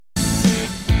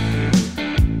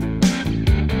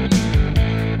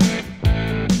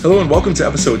Hello and welcome to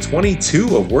episode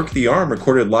 22 of Work the Arm,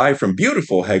 recorded live from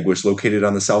beautiful Hegwish, located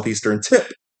on the southeastern tip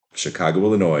of Chicago,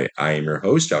 Illinois. I am your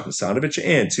host, Jonathan Sonovich,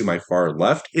 and to my far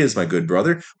left is my good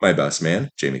brother, my best man,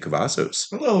 Jamie Cavazos.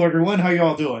 Hello, everyone. How you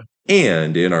all doing?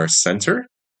 And in our center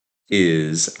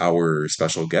is our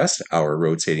special guest, our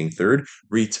rotating third,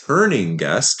 returning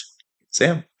guest,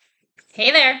 Sam.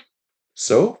 Hey there.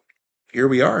 So here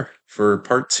we are for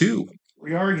part two.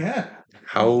 We are again.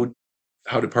 How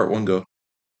did part one go?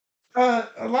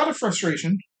 A lot of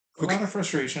frustration. Okay.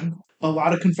 A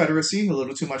lot of Confederacy. A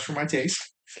little too much for my taste.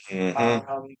 Mhm.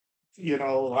 A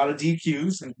lot of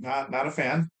DQs. And not a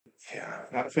fan. Yeah.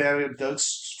 Not a fan of Doug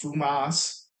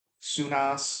Sunas.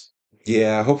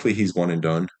 Yeah, hopefully he's one and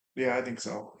done. Yeah, I think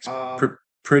so.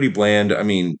 Pretty bland. I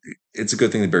mean, it's a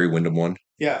good thing that Barry Windham won.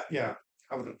 Yeah.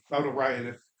 I would have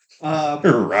rioted.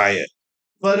 Riot.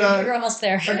 But You're almost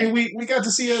there. I mean, we got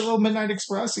to see a little Midnight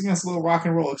Express against a little Rock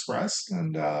and Roll Express,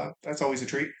 and that's always a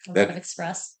treat. A lot of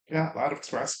Express. Yeah, a lot of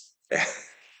Express.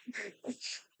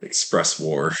 Express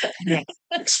War. Yeah.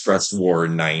 Express War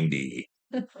 90.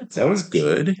 That was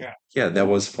good. Yeah, that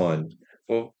was fun.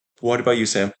 Well, what about you,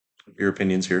 Sam? Your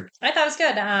opinions here? I thought it was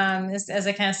good. As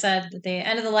I kind of said at the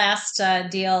end of the last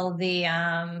deal,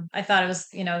 I thought it was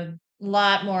a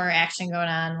lot more action going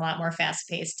on, a lot more fast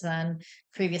paced than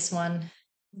previous one,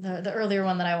 the earlier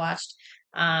one that I watched.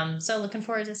 So looking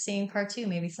forward to seeing part two,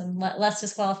 maybe some less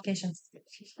disqualifications.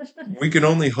 We can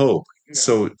only hope. Yeah.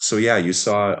 So yeah, you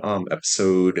saw Clash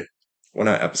of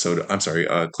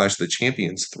the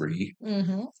Champions 3.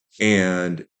 Mm-hmm.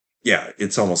 And yeah,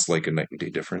 it's almost like a night and day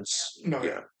difference. No,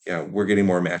 Yeah, we're getting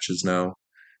more matches now.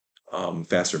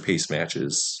 Faster paced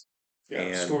matches. Yeah,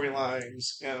 And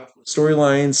storylines. Yeah,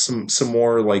 storylines, some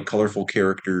more like colorful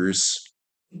characters.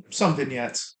 some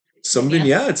vignettes. Some Yes.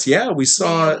 vignettes. Yeah, we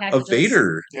saw Video a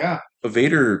Vader. Yeah. A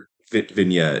Vader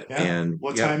vignette. Yeah. And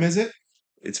what yeah, time is it?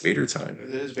 It's Vader time.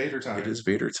 It is Vader time. It is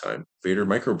Vader time. Vader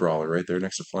micro brawler right there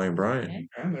next to Flying Brian. Okay.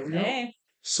 Yeah, there we go. Hey.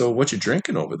 So what you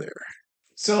drinking over there?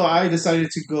 So I decided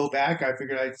to go back. I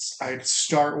figured I'd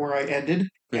start where I ended,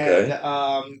 Okay.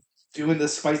 and doing the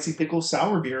spicy pickle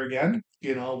sour beer again.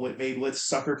 Made with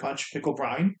Sucker Punch pickle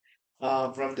brine,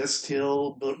 from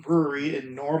Distill Brewery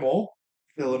in Normal,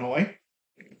 Illinois.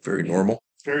 Very normal.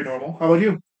 Very normal. How about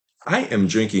you? I am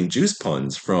drinking Juice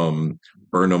Puns from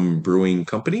Burnham Brewing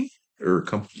Company or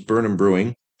Burnham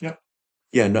Brewing. Yep.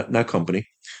 Yeah, not company,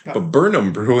 No. but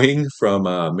Burnham Brewing from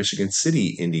Michigan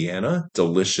City, Indiana.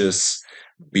 Delicious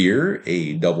beer,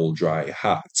 a double dry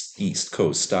hot East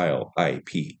Coast style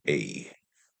IPA.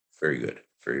 Very good,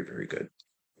 very very good.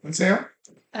 And Sam?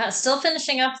 Still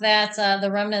finishing up the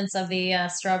remnants of the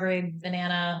strawberry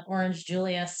banana orange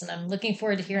Julius, and I'm looking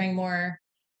forward to hearing more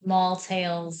mall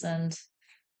tales and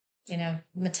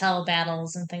Mattel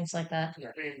battles and things like that.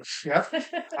 Yep.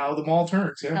 How the mall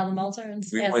turns. Yeah. How the mall turns.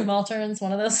 We As went- the mall turns,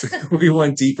 one of those. We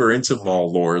went deeper into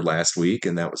mall lore last week,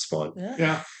 and that was fun.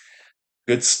 Yeah.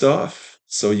 Good stuff.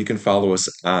 So you can follow us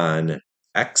on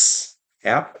X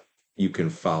app. You can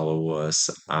follow us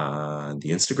on the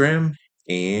Instagram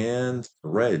and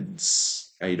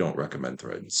Threads. I don't recommend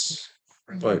Threads.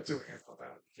 But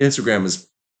Instagram is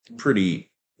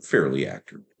fairly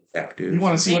active. You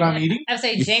want to see what I'm eating? I would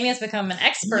say Jamie has become an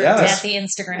expert Yes. at the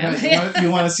Instagram. You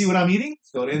want to see what I'm eating?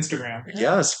 Go to Instagram.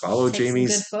 Yes, follow Take some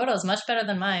Jamie's. good photos, much better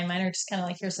than mine. Mine are just kind of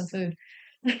like, here's some food.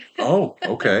 Oh,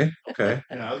 okay. I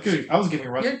was giving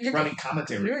running You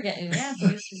commentary. were getting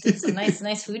you did some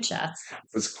nice food shots. It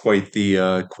was quite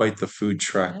the food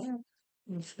truck. Yeah.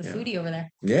 The foodie over there.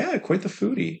 Yeah, quite the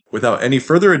foodie. Without any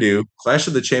further ado, Clash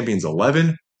of the Champions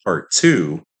 11, Part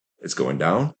 2 is going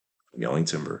down. Yelling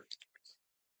Timber.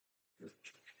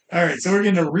 All right, so we're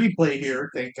getting a replay here.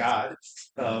 Thank God.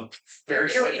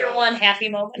 Very Your one happy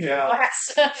moment. Yeah.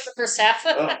 The first half.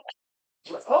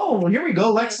 Oh, here we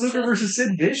go. Lex Luger versus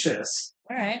Sid Vicious.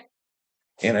 All right.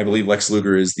 And I believe Lex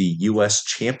Luger is the U.S.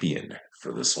 champion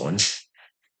for this one.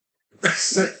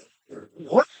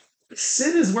 What?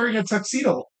 Sid is wearing a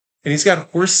tuxedo. And he's got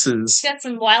horses, He's got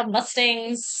some wild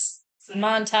Mustangs, some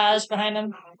montage behind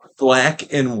him.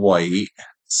 black and white.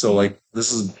 So, like,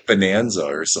 this is Bonanza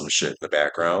or some shit in the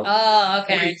background. Oh,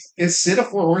 okay. Wait, is Sid a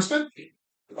four horseman?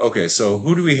 Okay, so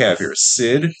who do we have here?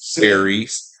 Sid, Barry,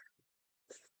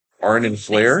 Arn and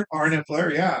Flair. Arn and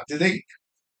Flair, yeah.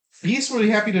 He's really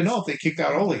happy to know if they kicked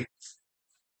out Ole. He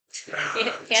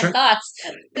had thoughts.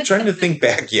 I'm trying to think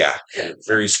back. Yeah,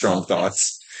 very strong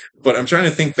thoughts. But I'm trying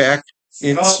to think back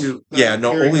into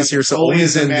Ole's here. So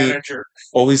Ole's in manager.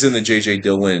 Ole's in the JJ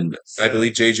Dillon. I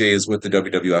believe JJ is with the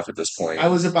WWF at this point. I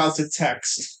was about to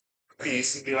text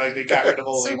Peace and be like, they got rid of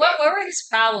Ole. So what were his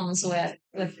problems with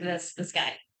this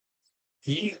guy?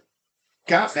 He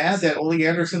got mad that Ole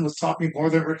Anderson was talking more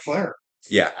than Ric Flair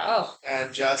Yeah, Oh,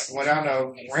 and just went on a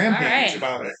rampage Alright.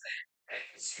 about it.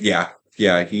 yeah.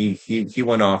 He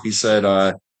went off. He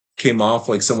said, came off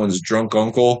like someone's drunk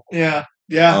uncle, Yeah.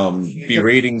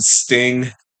 berating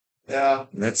Sting. Yeah.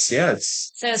 It's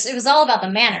so it was all about the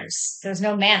manners. There's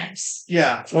no manners.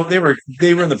 Yeah. well, they were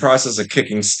in the process of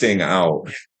kicking Sting out.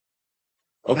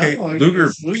 Okay, No, Luger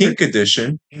it's Luger. Pink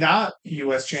Edition. Not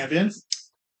U.S. champion,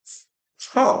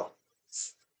 Oh,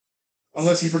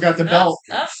 unless he forgot the belt.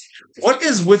 Oh, what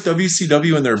is with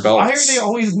WCW and their belts? Why are they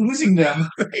always losing them?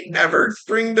 They never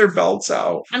bring their belts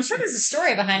out. I'm sure there's a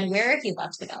story behind where he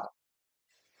left the belt.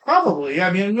 Probably.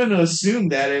 I mean, I'm going to assume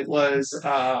that it was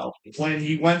when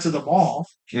he went to the mall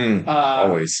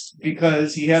Always.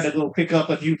 because he had to go pick up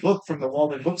a new book from the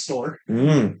Walden bookstore.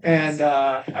 Mm, And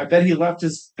I bet he left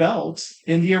his belt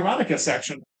in the erotica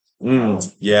section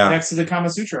yeah. next to the Kama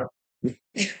Sutra.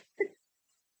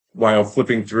 While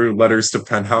flipping through letters to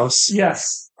Penthouse.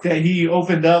 Yes. That he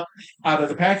opened up out of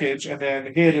the package and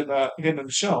then hid in the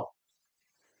shelf.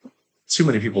 Too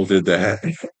many people did that.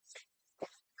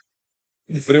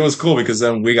 But it was cool because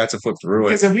then we got to flip through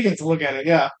Because it. then we get to look at it,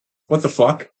 yeah. What the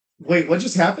fuck? Wait, what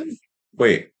just happened?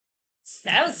 Wait.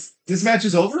 That was. This match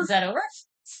is over? Is that over?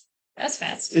 That's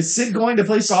fast. Is Sid going to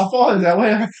play softball? Is that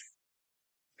what?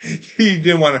 He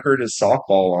didn't want to hurt his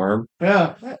softball arm.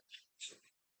 Yeah.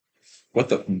 What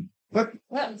the? What?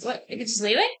 What? You could just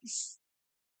leave it?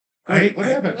 Wait, what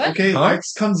happened? What? Okay, Huh?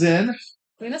 Lex comes in.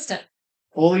 We missed it.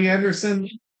 Ole Anderson.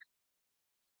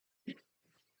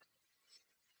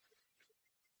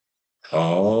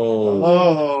 Oh.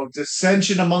 Oh,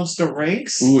 dissension amongst the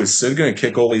ranks? Ooh, is Sid going to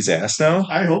kick Ole's ass now?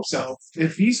 I hope so.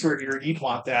 If he's hurt here, he'd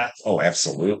want that. Oh,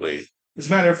 absolutely. As a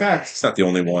matter of fact, He's not the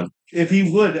only one. if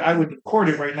he would, I would record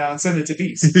it right now and send it to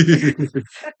Beast.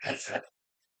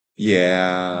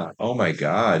 Yeah. Oh my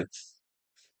God.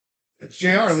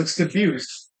 JR looks confused.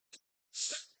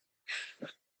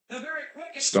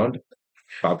 Stunned.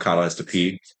 Bob Cottle has to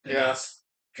pee. Yeah.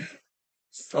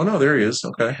 Oh no, there he is.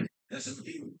 Okay.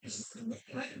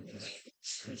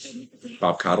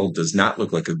 Bob Cottle does not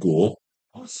look like a ghoul.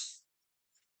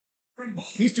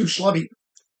 He's too schlubby.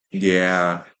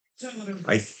 Yeah.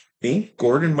 I think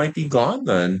Gordon might be gone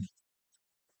then.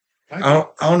 I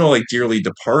don't know, like dearly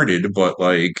departed, but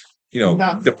like,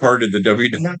 Not- departed the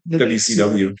Not the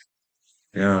WCW.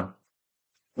 Yeah.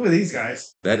 Who are these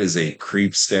guys? That is a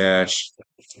creep stash.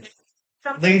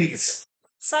 Ladies.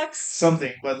 Sucks.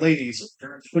 Something, but ladies,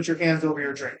 put your hands over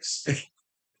your drinks.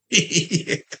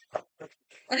 I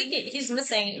think he's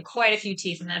missing quite a few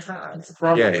teeth in that front row.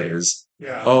 Probably. Yeah, it is.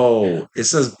 Yeah. Oh, it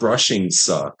says brushing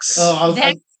sucks. Oh,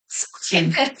 That,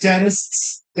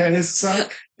 dentists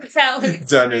suck.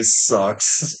 Dennis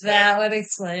sucks. that would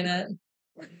explain it.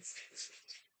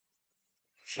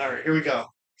 All right, here we go.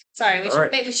 Sorry, All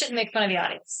right. we shouldn't make fun of the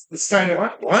audience. Let's start it.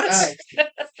 What?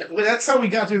 Well, that's how we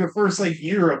got through the first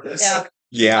year of this. Yeah.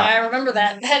 Yeah. I remember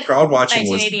that. Crowd watching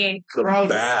was 1988. the Crowd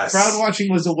best.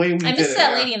 watching was the way we did I it. missed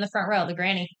that yeah. lady in the front row, the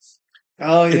granny.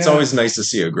 Oh yeah. It's always nice to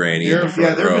see a granny. in the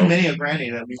front there have row. been many a granny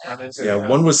that we've run into. Yeah,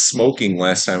 one was smoking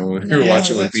last time we were Yeah,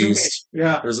 watching with that's right. Beast.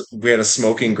 Yeah, We had a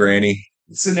smoking granny.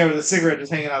 sitting there with a cigarette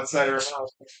just hanging outside her mouth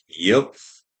Yep.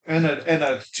 and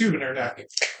a tube in her neck.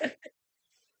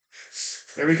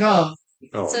 There we come.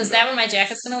 Oh, So is that what my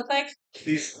jacket's gonna look like?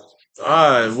 These,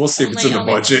 we'll see if it's in the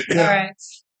Only- budget. All right.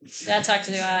 Yeah, talk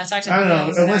to I don't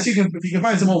know. Unless if you can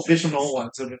find some old Bishop Noel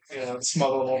ones and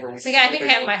smuggle them over. I think I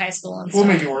have my high school ones. We'll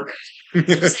make it work.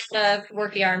 Just a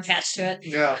work yarn patch to it.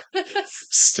 Yeah.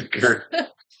 Sticker.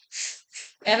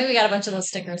 I think we got a bunch of those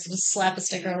stickers. So just slap a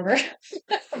sticker over.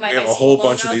 We have a whole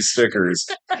bunch of these stickers.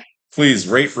 Please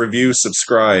rate, review,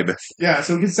 subscribe, Yeah,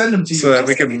 so we can send them to you. so that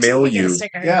we can mail you.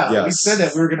 Yeah, we Yes. said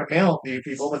that we were going to mail them to you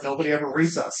people, but nobody ever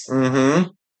reads us. Mm-hmm.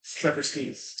 Except for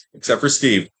Steve. Except for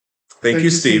Steve. Thank you,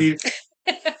 Steve.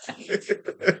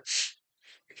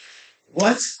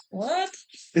 What? What?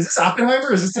 Is this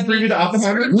Oppenheimer? Is this the I mean, preview to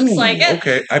Oppenheimer? Looks like it.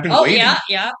 Okay, I've been Oh waiting.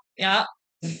 yeah. Yeah.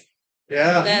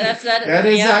 That That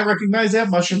is, yeah. I recognize that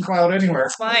mushroom cloud anywhere.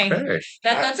 That's fine. Okay.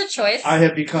 That's a choice. I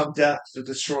have become death, the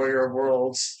destroyer of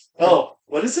worlds. Oh,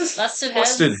 what is this? Busted heads.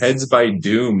 Busted Heads by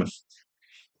Doom.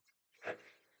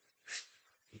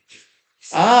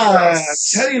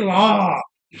 Teddy Long.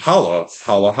 Holla,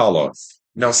 holla, holla.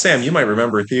 Now, Sam, you might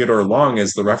remember Theodore Long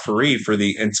as the referee for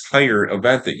the entire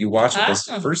event that you watched with us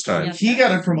the first time. Yeah. He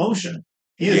got a promotion.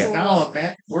 He is Yeah. now a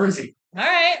man. Where is he? All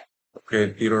right.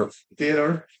 Okay, Theodore.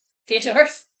 Theodore. Theodore.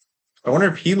 I wonder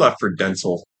if he left for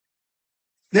dental.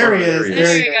 There he Oh, is. there he There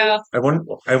There he you is.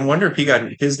 go. I wonder if he got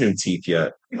his new teeth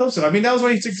yet. I hope so. I mean, that was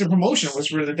why he took the promotion, was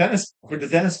for the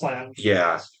dentist plan.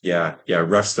 Yeah, yeah, yeah.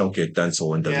 Refs don't get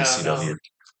dental in Yeah, WCW.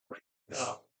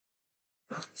 no.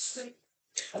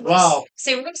 Wow.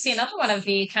 See, we're going to see another one of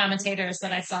the commentators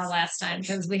that I saw last time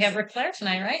because we have Ric Flair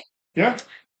tonight, right? Yeah.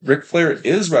 Ric Flair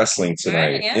is wrestling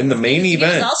tonight Right, yeah. in the main He was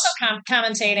event. also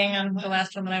commentating on the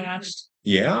last one that I watched.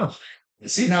 Yeah.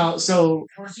 See now, so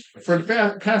for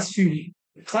the past few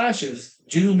clashes,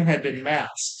 Doom had been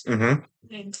masked.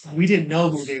 Mm-hmm. We didn't know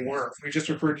who they were. We just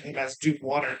referred to him as Doom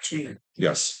 1 or 2.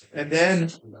 Yes. And then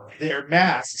their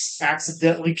masks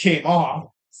accidentally came off.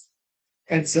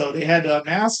 And so they had to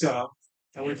unmask them.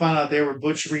 And we found out they were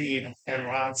Butch Reed and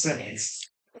Ron Simmons.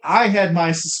 I had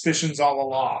my suspicions all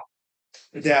along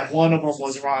that one of them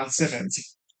was Ron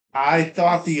Simmons. I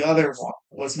thought the other one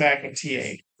was Magnum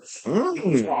TA.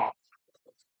 Mm.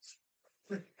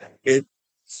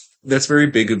 That's very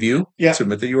big of you Yeah. to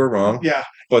admit that you were wrong. Yeah.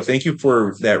 But thank you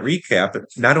for that recap,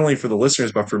 not only for the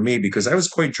listeners, but for me, because I was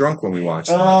quite drunk when we watched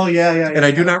it. Oh, yeah. And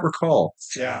I do not recall.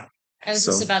 Yeah. I was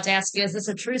just about to ask you, is this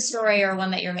a true story or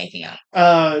one that you're making up?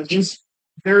 It is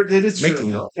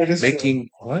Making true. up. It is true. Making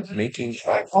what? Making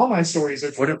All my stories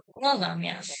are true. Well done,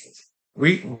 yeah.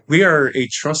 we are a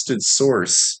trusted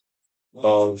source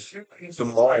of the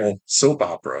mall soap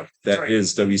opera that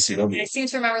is I WCW. seem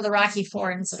to remember the Rocky IV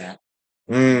incident.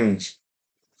 Mm.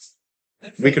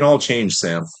 We can all change,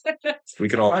 Sam. We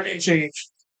can all I can change.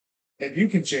 If you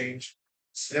can change,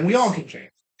 then we all can change.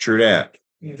 True that.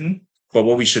 Mm-hmm. But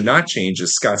what we should not change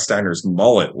is Scott Steiner's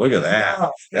mullet. Look at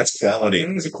that. That's quality.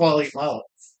 It's a quality mullet.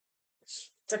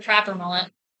 It's a proper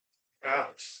mullet.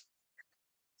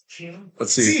 Yeah.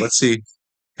 Let's see.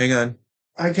 Hang on.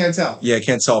 I can't tell. Yeah, I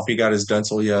can't tell if he got his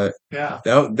dental yet. Yeah.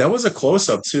 That was a close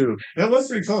up too. That was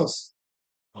pretty close.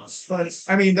 But,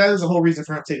 I mean, that is the whole reason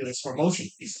for him taking this promotion.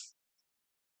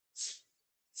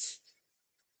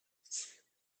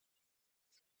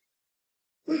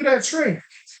 Look at that tray.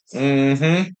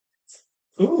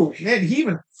 Mm-hmm. Ooh, man, he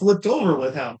even flipped over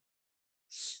with him.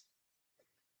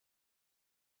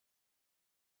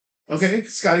 Okay,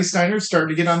 Scotty Steiner's starting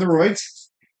to get on the roids.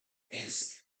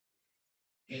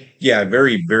 Yeah,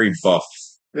 very, very buff.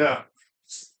 Yeah.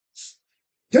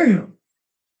 Damn.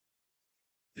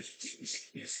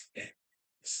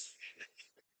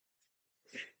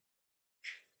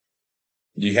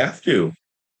 You have to.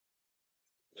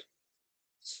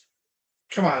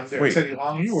 Come on, there, Wait. Teddy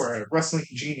Long. You were a wrestling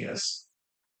genius.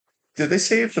 Did they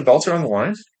say if the belts are on the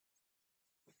line?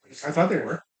 I thought they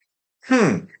were.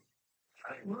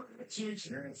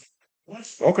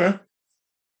 Okay.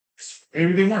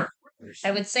 Maybe they weren't.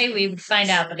 I would say we would find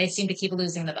out, but they seem to keep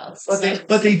losing the belts.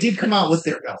 But they did come out with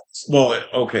their belts. Well,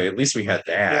 okay. At least we had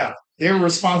that. Yeah. They were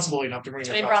responsible enough to bring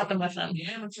So their they belts. brought them with them.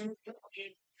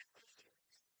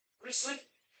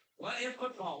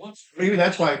 Maybe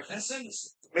that's why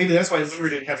Luger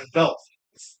didn't have his belt.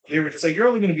 They were just like, you're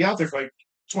only going to be out there for like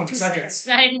 20 seconds.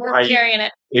 I didn't work carrying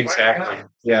it. Exactly.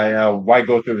 Yeah. Why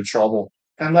go through the trouble?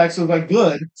 And Lex was like,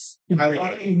 good. I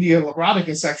thought in the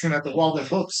erotica section at the Walden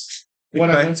Books when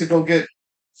I went to go get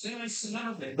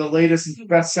the latest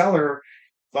bestseller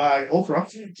by Oprah.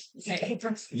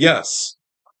 Yes.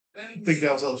 I think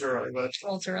that was a little early, but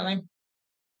Ultra early.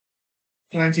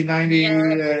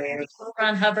 1990.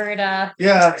 Ron Hubbard.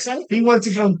 Yeah, he went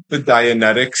to go. The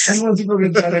Dianetics. He went to go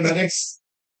get Dianetics.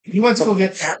 He went to go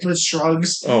get Atlas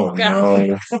Shrugs. Oh,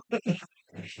 no.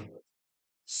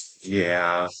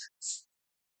 Yeah.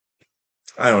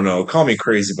 I don't know. Call me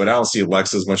crazy, but I don't see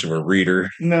Lex as much of a reader.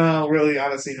 No, really,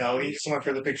 honestly, no. He just went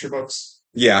for the picture books.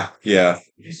 Yeah. He was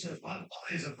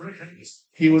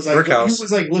like, Brickhouse. he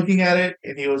was like looking at it,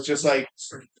 and he was just like,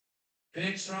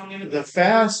 the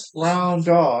fast brown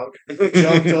dog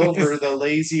jumped over the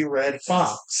lazy red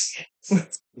fox.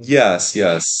 Yes.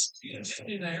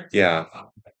 Yeah.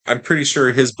 I'm pretty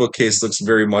sure his bookcase looks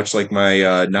very much like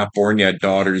my Not Born Yet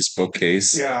daughter's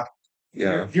bookcase. Yeah.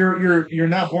 Yeah. Your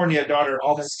not born yet daughter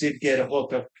almost did get a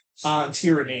book of On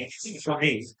Tyranny for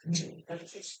me.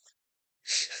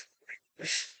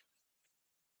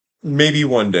 Maybe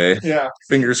one day. Yeah.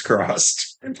 Fingers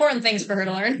crossed. Important things for her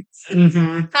to learn.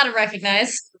 Mm-hmm. How to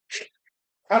recognize.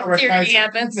 How to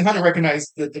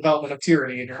recognize the development of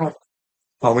tyranny in your home.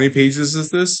 How many pages is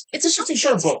this? It's a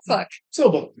short book. Still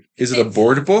a book. Is it a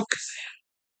board book?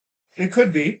 It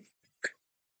could be.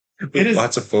 With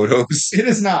lots of photos. It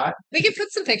is not. We could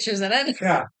put some pictures in it.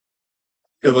 Yeah.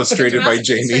 Illustrated by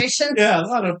Jamie. Yeah, a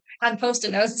lot of on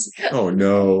post-it notes. Oh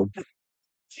no.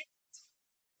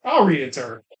 I'll read it to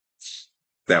her.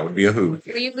 That would be a hoot.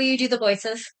 Will you do the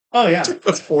voices? Oh yeah.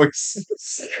 The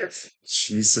voices.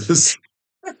 Jesus.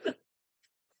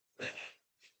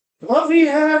 What we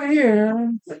have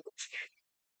here.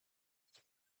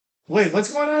 Wait,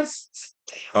 what's going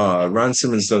on? Ron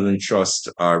Simmons doesn't trust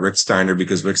Rick Steiner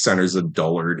because Rick Steiner's a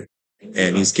dullard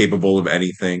and he's capable of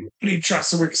anything. He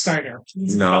trusts Rick Steiner.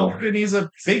 He's No. a coward and he's a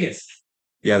bigot.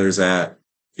 Yeah, there's that.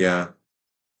 Yeah.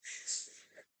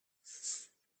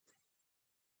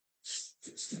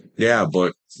 Yeah,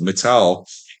 but Mattel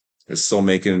is still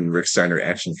making Rick Steiner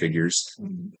action figures.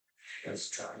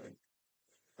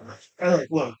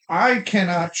 Look, I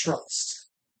cannot trust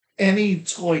any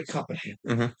toy company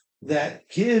Mhm. that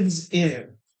gives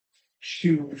in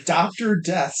to Dr.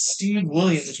 Death Steve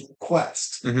Williams'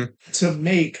 request Mhm. to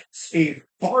make a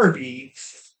Barbie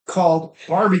called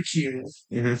Barbecue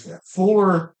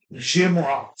for Jim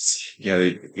Ross. Yeah,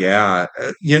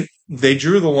 they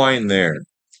drew the line there.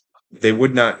 They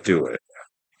would not do it,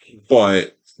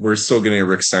 but we're still getting a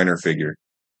Rick Steiner figure.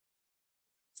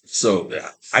 So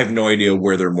I have no idea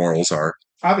where their morals are.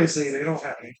 Obviously, they don't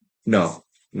have any. No,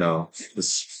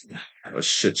 this a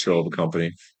shit show of a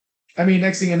company. I mean,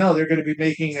 next thing you know, they're going to be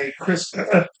making a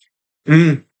Christmas.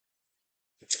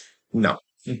 No,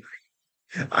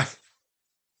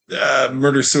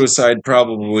 murder suicide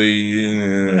probably.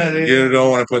 You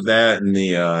don't want to put that in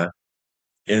the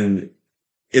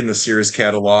in the Sears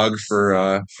catalog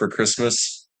for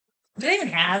Christmas. Do they even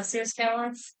have Sears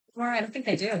catalogs anymore? I don't think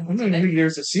they do. I don't think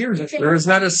there's a Sears. There is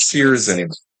not a Sears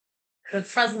anymore. The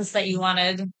presents that you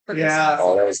wanted for Yeah.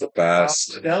 Oh, that was the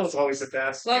best. That was always the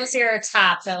best. What was your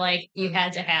top that like you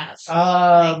had to have?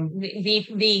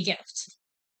 The gift.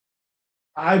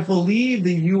 I believe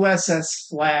the USS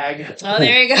Flag. Oh,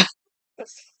 there you go.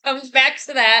 Comes back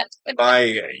to that.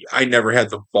 I never had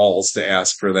the balls to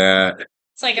ask for that.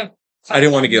 It's like a. I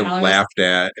didn't want to get laughed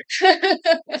at.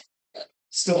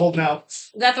 Still holding out.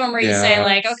 That's the one where you say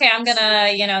like, okay, I'm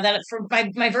gonna, that for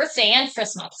my birthday and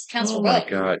Christmas counts for Oh my both.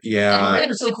 god, yeah.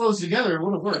 They're so close together, it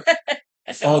would have worked.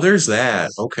 Oh, there's that.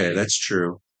 Okay, that's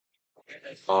true.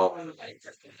 How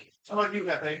about you,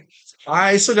 Pepe?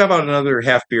 I still got about another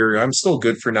half beer. I'm still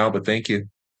good for now, but thank you.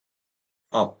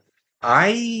 Oh,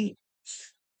 I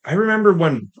remember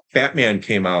when Batman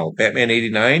came out, Batman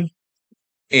 '89,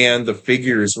 and the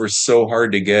figures were so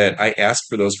hard to get. I asked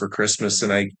for those for Christmas,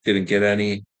 and I didn't get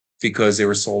any because they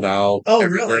were sold out Oh,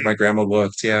 everywhere really? my grandma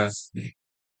looked. Yeah.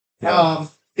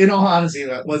 In all honesty,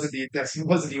 that wasn't the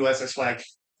USS Flag.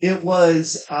 It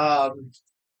was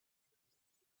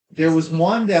there was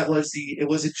one that was it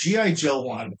was a G.I. Joe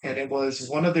one, and it was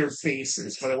one of their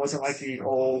faces, but it wasn't like the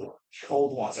old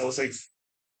one. It was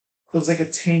like a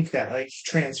tank that like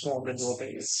transformed into a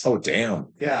face. Oh, damn.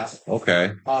 Yeah.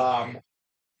 Okay.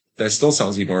 That still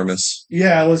sounds enormous.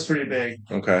 Yeah, it was pretty big.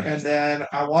 Okay. And then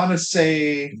I want to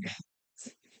say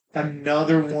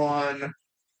another one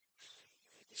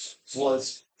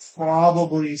was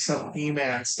probably some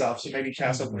He-Man stuff, so maybe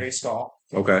Castle Grayskull.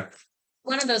 Okay.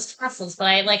 One of those castles, but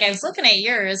I was looking at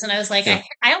yours and I was like, Yeah.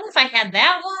 I don't know if I had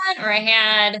that one or I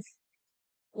had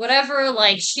whatever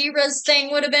like She-Ra's thing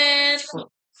would have been.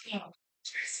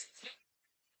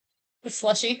 The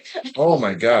slushy. Oh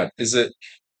my god. Is it?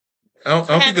 I don't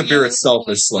think the beer itself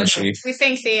is slushy. We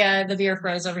think the beer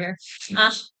froze over here.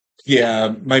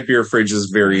 Yeah, my beer fridge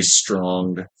is very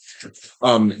strong.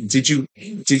 Did you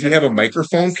have a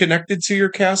microphone connected to your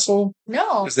castle?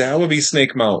 No. Because that would be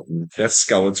Snake Mountain. That's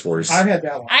Skeletor's. I had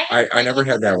that one. I never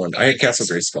had that one. I had Castle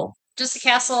Grayskull. Just a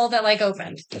castle that like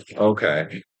opened.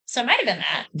 Okay. So it might have been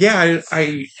that. Yeah,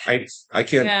 I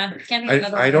can't. Yeah, can't think of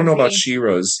another I don't know one. about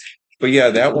She-Ra's, but yeah,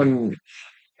 that one.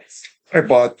 I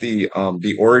bought the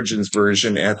Origins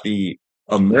version at the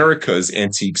America's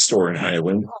Antique Store in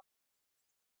Highland,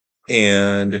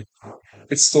 and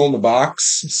it's still in the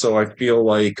box. So I feel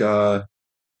like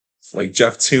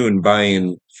Jeff Toon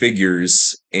buying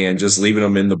figures and just leaving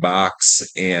them in the box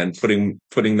and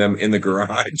putting them in the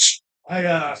garage.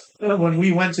 When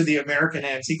we went to the American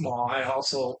Antique Mall, I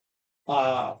also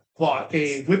bought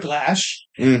a Whiplash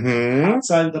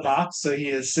outside of the box, so he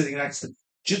is sitting next to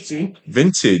Jitsu.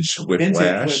 Vintage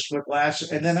Whiplash. Whiplash.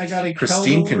 And then I got a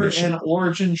Pristine Keldor condition. and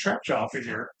Origin Trapjaw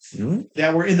figure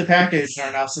that were in the package and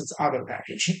are now since out of the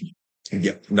package.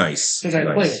 Yeah, nice. Because I had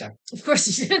to play with them. Of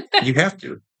course you did. You have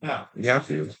to. Yeah. You have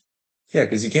to. Yeah,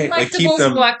 because you can't keep Collectibles,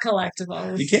 them. what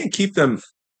collectibles? You can't keep them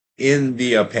in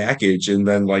the package and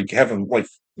then have them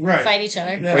Right. Fight each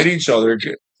other. Yeah. fight each other,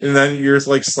 and then you're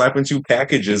slapping two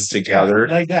packages together,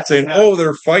 Like that. saying, Yeah. "Oh,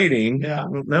 they're fighting." Yeah.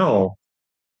 No.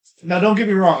 Now, don't get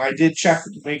me wrong. I did check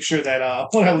to make sure that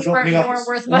when I was They weren't- opening they up, weren't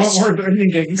worth they weren't much. worth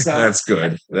anything. So, That's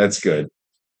good. That's good.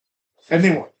 and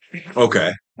they weren't.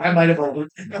 Okay. I might have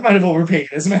overpaid.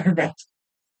 As a matter of fact,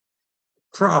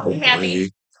 Probably.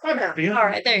 Happy. I'm happy. All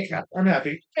right, there you go. I'm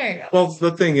happy. There you go. Well,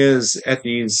 the thing is, at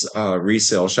these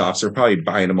resale shops, they're probably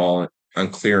buying them all on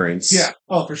clearance. Yeah.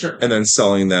 Oh, for sure. And then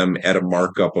selling them at a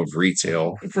markup of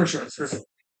retail. For sure. For sure.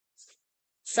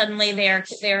 Suddenly they're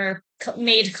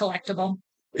made collectible,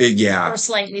 Yeah. or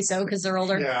slightly so because they're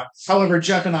older. Yeah. However,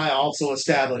 Jeff and I also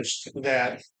established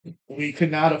that we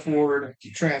could not afford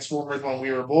Transformers when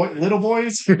we were little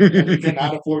boys. And we could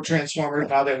not afford Transformers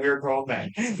now that we're grown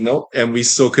men. Nope. And we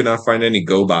still could not find any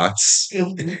GoBots.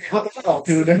 What the hell,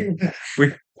 dude?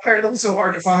 We- Why are those so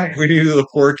hard to find? We needed the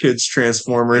poor kids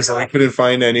Transformers, and I couldn't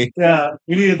find any. Yeah,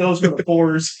 we needed those for the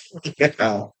fours.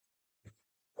 Yeah.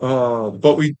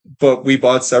 But we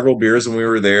bought several beers when we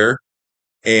were there,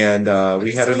 and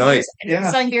we had a night. Yeah.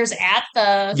 Selling beers at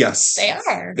the. Yes, They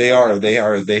are. they are. They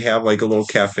are. They have like a little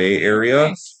cafe area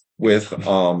Nice. with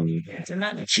They're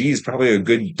not. geez, probably a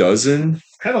good dozen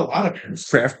Had a lot of beers.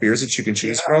 craft beers that you can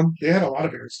choose Yeah. from. They had a lot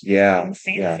of beers. Yeah,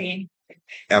 Fancy.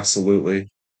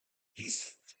 absolutely.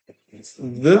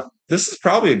 This is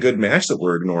probably a good match that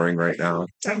we're ignoring right now.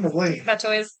 Technically. About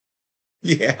toys.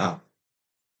 Yeah.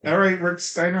 All right, Rick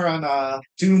Steiner on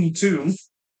Doom 2.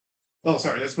 Oh,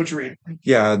 sorry, that's what you read.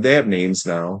 Yeah, they have names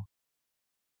now.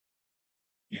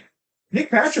 Nick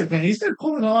Patrick, man, he's been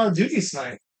pulling a lot of duties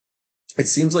tonight. It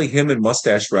seems like him and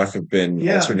Mustache Ref have been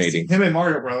Yeah, alternating. him and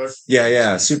Mario Brothers.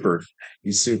 Yeah, super.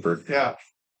 He's super. Yeah.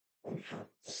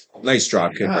 Nice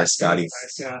drop kick Yeah, by it's Scotty.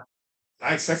 nice, yeah.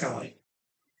 Nice second line.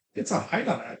 It's a height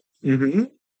on that. Mm-hmm.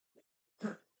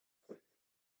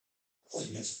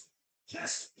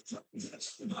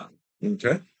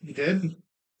 Okay. He did.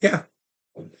 Yeah.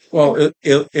 Well,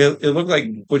 it looked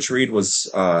like Butch Reed was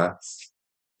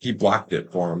he blocked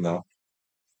it for him though.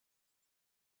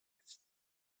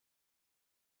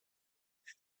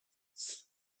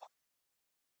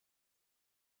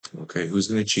 Okay, who's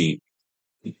gonna cheat?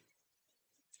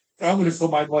 I'm going to put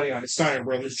my money on Steiner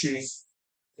Brothers cheating.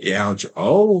 Yeah.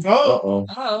 Oh. Uh-oh.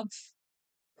 Oh.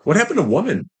 What happened to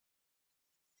Woman?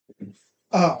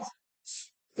 Oh.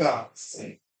 No,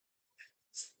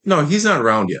 he's not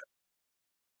around yet.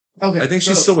 Okay. I think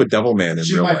she's so still with Devilman in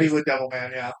She real might life. be with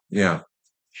Devilman, yeah. Yeah.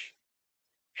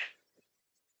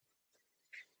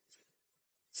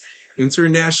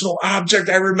 International object.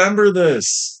 I remember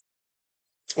this.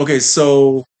 Okay,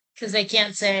 so Because they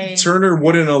can't say. Turner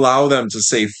wouldn't allow them to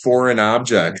say foreign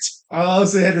object. Oh,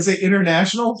 so they had to say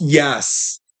international?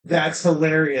 Yes. That's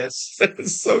hilarious. That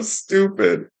is so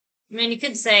stupid. I mean, you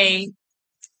could say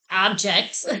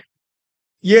objects.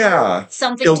 Yeah.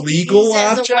 Something Illegal to be used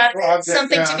as object? a weapon. Object,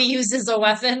 Something yeah. to be used as a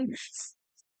weapon.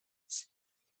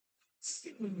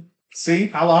 See?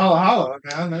 Holla, holla, holla,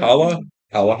 man. Holla,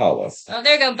 holla, holla. Oh,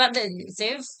 there you go. But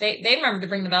see, they remember to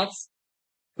bring the belts.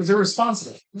 Because they're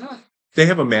responsible. Oh. They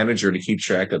have a manager to keep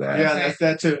track of that. Yeah, Okay. that's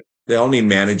that too. They all need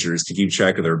managers to keep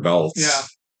track of their belts. Yeah.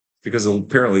 Because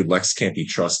apparently Lex can't be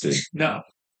trusted. No.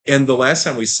 And the last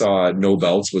time we saw no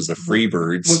belts was the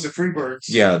Freebirds. Was it Freebirds?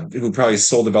 Yeah, who probably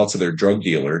sold the belt to their drug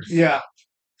dealer Yeah.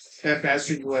 At Bad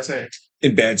Street USA.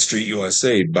 in Bad Street,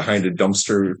 USA, behind a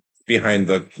dumpster behind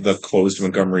the closed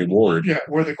Montgomery Ward. Yeah,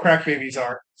 where the crack babies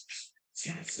are.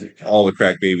 All the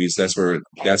crack babies, that's where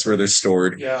they're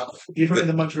stored. Yeah. Even in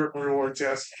the Montgomery rewards,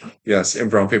 yes. Yes, in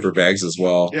brown paper bags as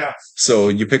well. Yeah. So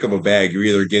you pick up a bag, you're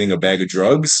either getting a bag of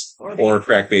drugs or a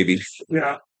crack baby.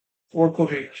 Yeah. Or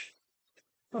cookie.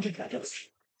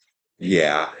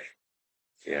 Yeah.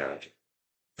 Yeah.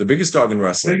 The biggest dog in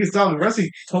wrestling. Biggest dog in wrestling,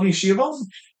 Tony Schiavone?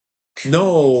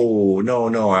 No.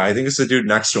 I think it's the dude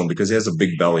next to him because he has a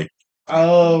big belly.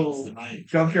 Oh,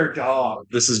 Junkyard Dog.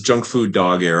 This is junk food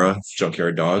dog era.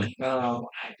 Junkyard dog. No,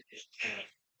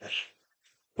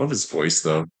 Love his voice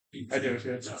though. I do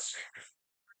too.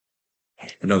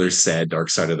 Another sad dark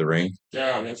side of the ring.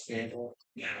 Yeah, that's painful.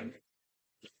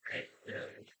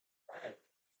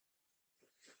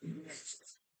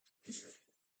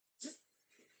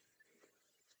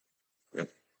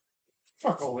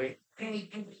 Fuck Ole.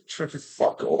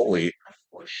 Fuck Ole.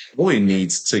 Ole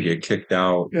needs to get kicked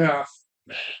out. Yeah.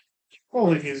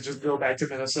 Ole needs to just go back to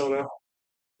Minnesota.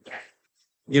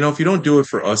 You know, if you don't do it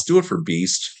for us, do it for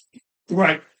Beast,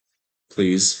 Right.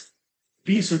 please.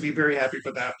 Beast would be very happy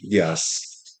for that.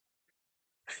 Yes.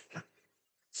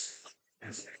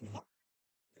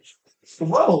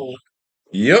 Whoa.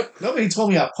 Yep. Nobody told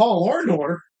me about Paul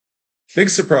Orndorff. Big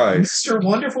surprise. Mr.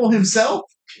 Wonderful himself.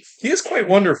 He is quite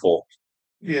wonderful.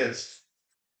 Yes.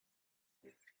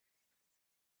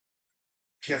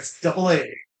 Yes, double A.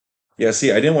 Yeah,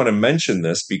 see, I didn't want to mention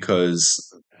this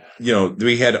because, you know,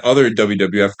 we had other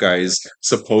WWF guys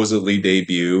supposedly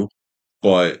debut,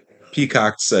 but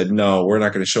Peacock said, no, we're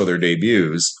not going to show their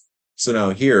debuts. So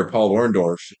now here, Paul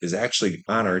Orndorff is actually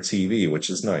on our TV, which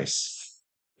is nice.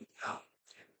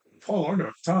 Paul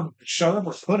Orndorff, Tom, shut up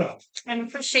or put up. I'm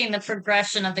appreciating the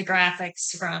progression of the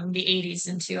graphics from the 80s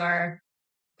into our.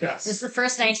 Yes. Is this the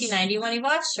first 1990 one you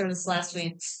watched, or was this last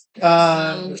week?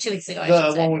 2 weeks ago, I The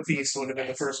should say. one with Beast would have been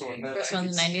the first one. First one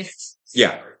in the 90s.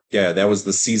 Yeah, that was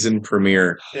the season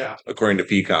premiere, Yeah. according to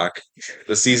Peacock.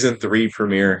 The season 3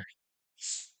 premiere.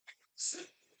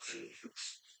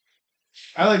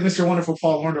 I like Mr. Wonderful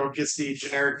Paul Orndorff gets the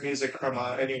generic music from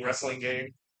any wrestling game.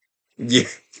 Yeah,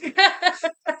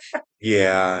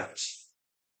 yeah.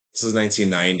 This is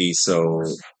 1990, so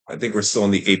I think we're still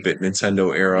in the 8-bit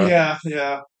Nintendo era.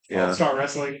 Yeah. All-Star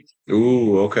Wrestling.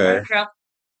 Ooh, okay.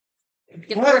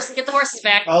 Get the horses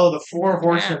back. Oh, the Four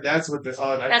Horsemen. That's what the.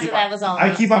 Oh, That's what that was all I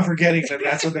about. keep on forgetting that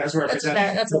that's what that's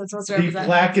representing. That's what it's supposed to The represent.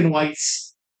 black and white.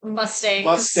 Mustangs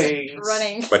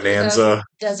running Bonanza. the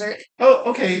desert. Oh,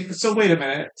 okay. So wait a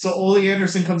minute. So Ole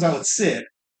Anderson comes out with Sid,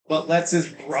 but lets his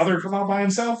brother come out by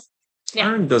himself. Yeah.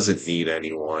 Arn doesn't need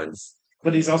anyone.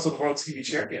 But he's also the world TV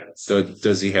champion. So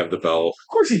does he have the belt?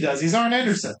 Of course he does. He's Arn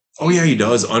Anderson. Oh yeah, he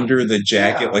does. Under the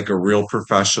jacket, Yeah. like a real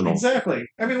professional. Exactly.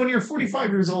 I mean, when you're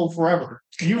 45 years old forever,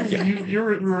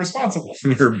 you're responsible.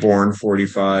 You're born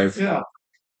 45. Yeah.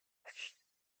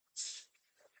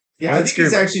 Yeah, Well, I that's think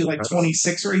he's good. actually like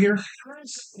 26 right here.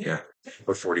 Yeah,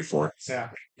 or 44. Yeah.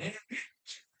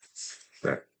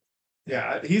 Right.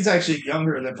 Yeah, he's actually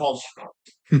younger than Paul.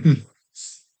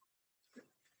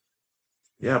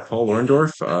 Yeah, Paul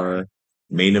Orndorff,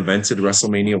 main evented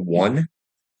WrestleMania 1.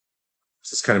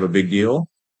 This is kind of a big deal.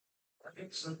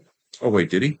 Oh, wait,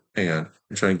 did he? Hang on.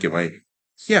 I'm trying to get my...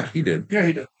 Yeah, he did. Yeah,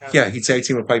 he did. Yeah, he tag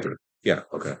team with Piper. Yeah,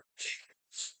 okay.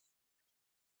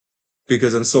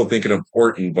 Because I'm still thinking of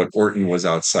Orton, but Orton was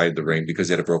outside the ring because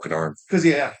he had a broken arm. Because,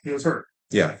 yeah, he was hurt.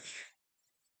 Yeah.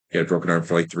 He had a broken arm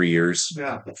for like 3 years.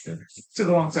 Yeah. Took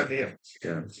a long time to heal.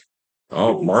 Yeah.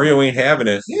 Oh, Mario ain't having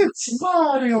it. It's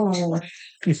Mario.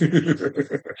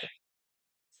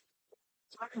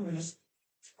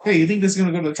 Hey, you think this is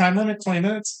going to go to the time limit? 20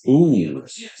 minutes? Ooh.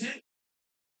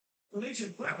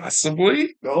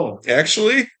 Possibly? Oh.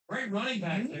 Actually? Great running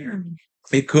back there.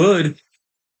 It could.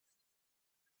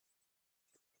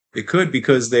 It could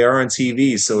because they are on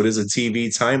TV, so it is a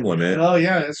TV time limit. Oh,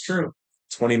 yeah, that's true.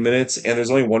 20 minutes, and there's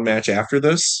only one match after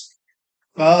this.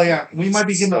 Oh, yeah. We might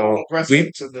be getting a little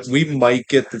aggressive to this. We might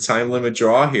get the time limit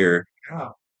draw here. Yeah.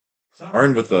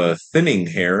 Arn with the thinning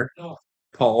hair.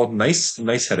 Paul, nice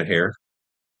head of hair.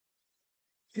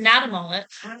 Not a mullet.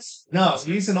 No,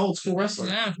 he's an old school wrestler.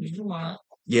 Yeah, he's a mullet.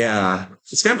 Yeah,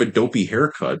 it's kind of a dopey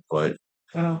haircut, but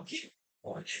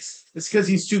It's because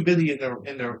he's too busy in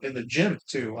the gym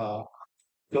to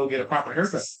go get a proper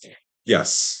haircut.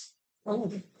 yes.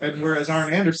 And whereas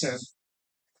Arn Anderson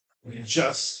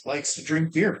just likes to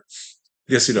drink beer.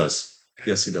 Yes, he does.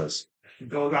 Yes, he does. He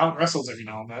goes out and wrestles every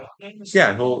now and then.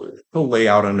 Yeah, he'll lay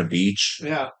out on the beach.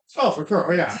 Yeah. Oh, for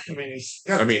sure. Oh, yeah. I mean, he's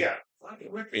got. I mean,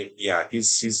 yeah.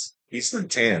 he's the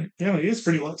tan. Yeah, he is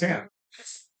pretty well tan.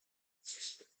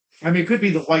 I mean, it could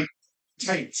be the white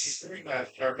tights that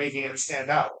are making it stand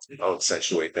out. I'll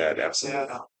accentuate that absolutely.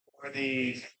 Yeah. Or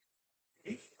the.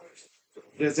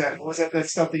 Was that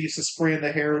stuff they used to spray in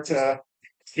the hair to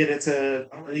get it to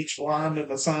bleach blonde in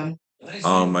the sun? I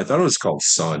thought it was called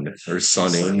Sun or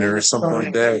Sun In or something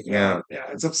like that. Yeah. Yeah,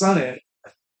 it's up Sun In.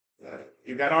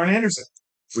 You got Arn Anderson.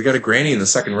 We got a granny in the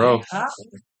second row.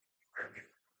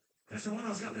 That's the one I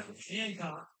was going to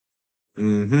Hancock.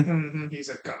 Mm-hmm. He's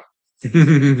a cop. they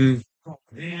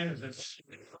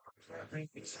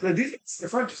The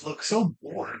front just looks so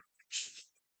boring.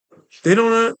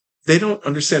 don't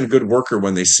understand a good worker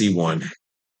when they see one.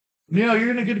 You know,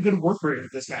 you're going to get a good work rate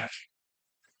with this match.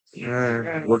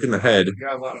 Working the head. We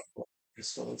got a lot of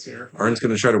pistols here. Arn's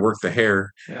going to try to work the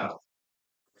hair. Yeah.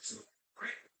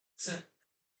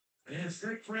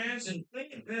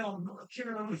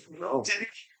 Oh.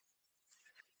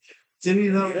 Did he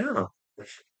though? Yeah.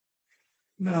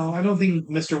 No, I don't think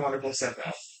Mr. Wonderful said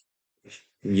that.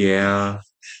 Yeah.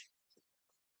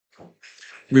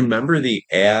 Remember the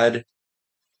ad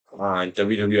on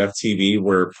WWF TV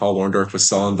where Paul Orndorff was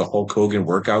selling the Hulk Hogan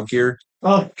workout gear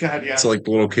Oh God, yeah, to like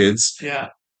little kids yeah.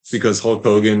 because Hulk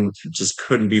Hogan just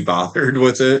couldn't be bothered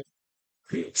with it.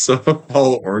 So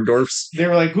Paul Orndorff's, They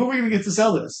were like, "Who are we going to get to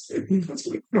sell this?"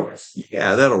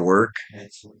 yeah, that'll work.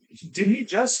 Did he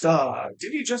just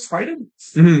fight him?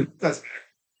 Mhm. That's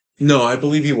No, I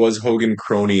believe he was Hogan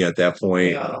crony at that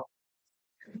point, yeah.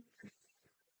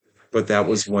 but that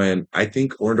was when I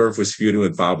think Orndorff was feuding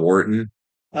with Bob Orton,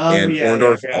 and Yeah,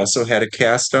 Orndorff yeah. also had a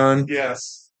cast on.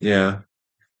 Yes. Yeah.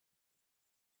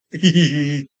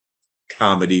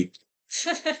 Comedy.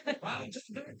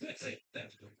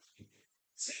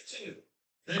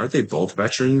 Aren't they both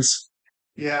veterans?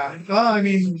 Yeah. Well, I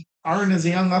mean, Arn is a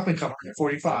young up and comer at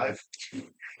 45.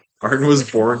 Arn was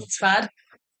born. Spot.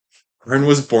 Arn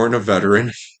was born a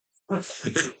veteran. And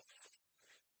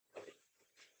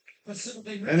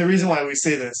the reason why we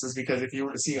say this is because if you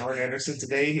were to see Arn Anderson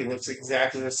today, he looks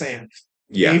exactly the same.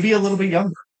 Yeah. Maybe a little bit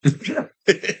younger. The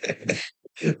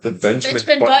Benjamin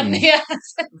Benjamin Button. Button. Yeah.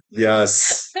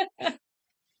 Yes.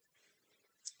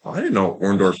 Oh, I didn't know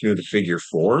Orndorff knew the figure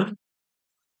 4.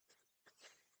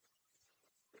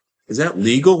 Is that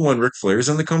legal when Ric Flair's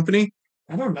in the company?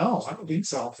 I don't know. I don't think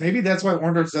so. Maybe that's why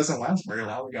Orndorff doesn't last very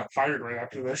long. He got fired right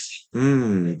after this.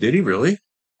 Did he really?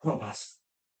 I don't know.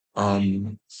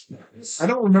 Um, I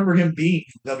don't remember him being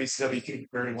WCW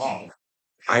very long.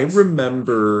 I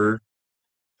remember,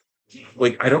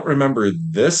 I don't remember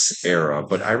this era,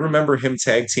 but I remember him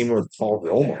tag teaming with Paul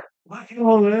Roma.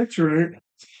 Oh, that's right.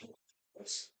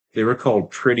 They were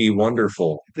called Pretty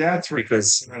Wonderful That's right.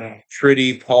 because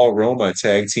Pretty Paul Roma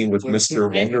tag team with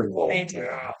Mr. Wonderful,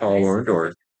 Yeah. Paul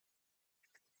Orndorff.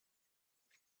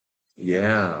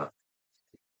 Yeah.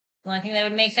 The only thing that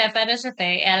would make that better is if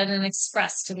they added an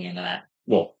express to the end of that.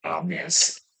 Well,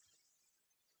 obvious.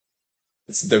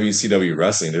 It's WCW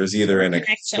wrestling. There's either an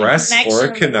express or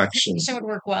a connection. Connection would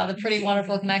work well. The Pretty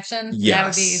Wonderful Connection.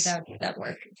 Yes. That'd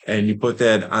work. And you put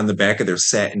that on the back of their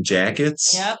satin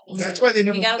jackets. Yep. That's why they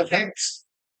never You got got the it. pants.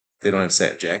 They don't have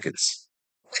satin jackets.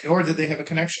 Or did they have a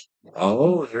connection?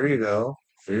 Oh, there you go.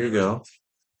 There you go.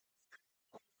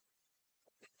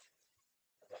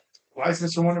 Why is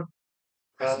Mr. Wonderful?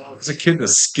 There's a kid in a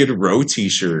Skid Row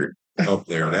t-shirt up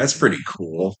there. That's pretty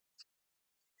cool.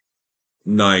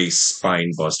 Nice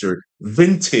spine buster.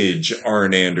 Vintage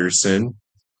Arn Anderson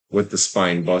with the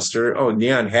spine buster. Oh,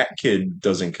 Neon Hat Kid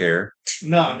doesn't care.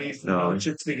 No, he's No.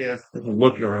 shit's big ass.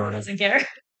 Looking around. Doesn't care.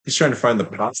 He's trying to find the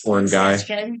popcorn guy.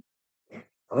 Statue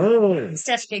Oh.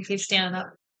 Kid keeps standing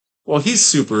up. Well, he's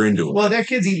super into it. Well, that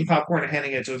kid's eating popcorn and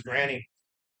handing it to his granny.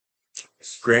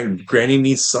 Granny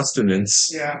needs sustenance.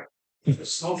 Yeah.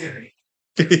 Smoking.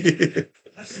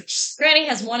 Granny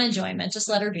has one enjoyment. Just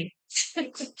let her be.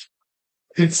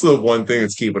 It's the one thing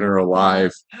that's keeping her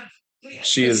alive.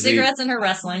 She is Cigarettes and her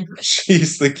wrestling.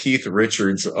 She's the Keith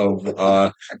Richards of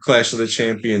Clash of the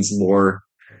Champions lore.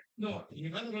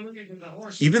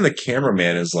 Even the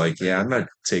cameraman is like, yeah, I'm not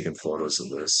taking photos of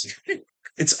this.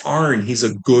 It's Arn. He's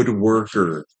a good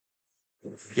worker.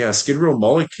 Yeah, Skid Row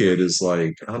Mullet Kid is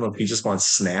like, I don't know if he just wants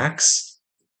snacks.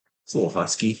 It's a little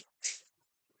husky.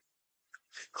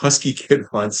 Husky Kid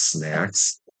wants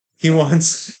snacks. He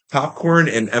wants popcorn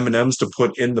and M&Ms to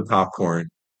put in the popcorn,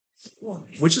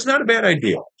 which is not a bad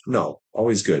idea. No,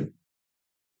 always good.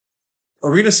 Are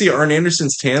we going to see Arn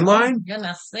Anderson's tan line?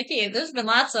 Goodness, Nikki, there's been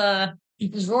lots of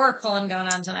drawer pulling going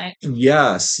on tonight.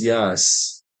 Yes,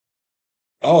 yes.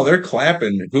 Oh, they're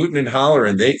clapping, hooting and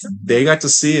hollering. They got to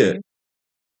see it.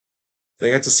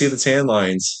 They got to see the tan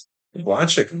lines.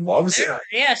 Blonchik loves it.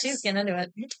 Yeah, she's getting into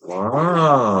it.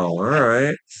 Wow, all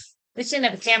right. They shouldn't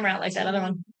have a camera out like that other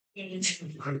one.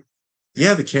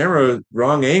 Yeah, the camera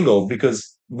wrong angle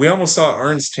because we almost saw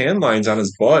Arn's tan lines on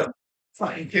his butt.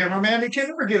 Fucking cameraman, they can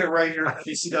never get it right here at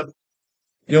PCW.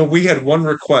 You know, we had one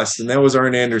request, and that was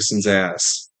Arn Anderson's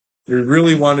ass. We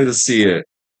really wanted to see it.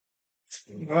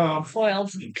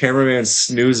 Foiled. Cameraman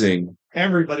snoozing.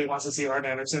 Everybody wants to see Arn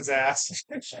Anderson's ass.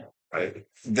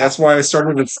 That's why I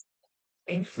started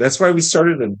a, That's why we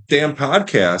started a damn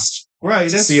podcast. Right.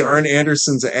 To see Arn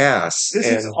Anderson's ass. This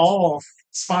is all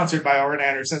sponsored by Arn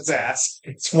Anderson's ass.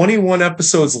 21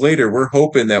 episodes later, we're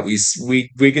hoping that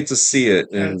we get to see it,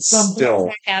 and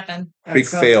still happen. Big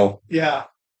fail. Yeah.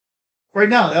 Right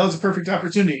now, that was a perfect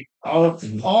opportunity. All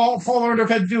Paul Orndorff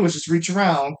had to do was just reach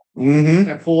around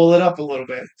and pull it up a little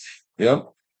bit. Yep.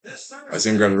 I was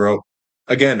going to grab the rope.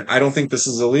 Again, I don't think this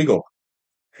is illegal.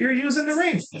 You're using the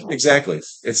ring. Exactly.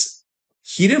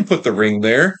 He didn't put the ring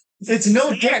there. It's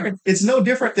no different. It's no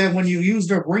different than when you use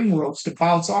the ring ropes to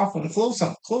bounce off when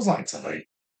clothesline somebody.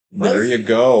 There you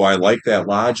go. I like that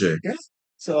logic. Yeah.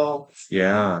 So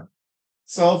yeah.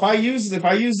 So if I use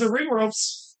the ring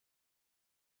ropes,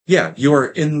 yeah, you are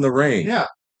in the ring. Yeah,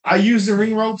 I use the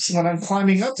ring ropes when I'm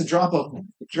climbing up to drop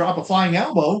a flying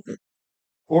elbow,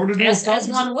 or to do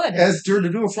to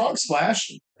do a frog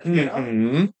splash. You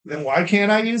know, then why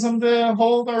can't I use them to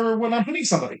hold or when I'm hitting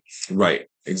somebody? Right.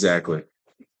 Exactly.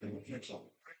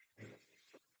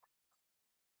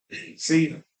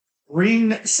 See,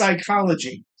 ring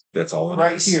psychology. That's all it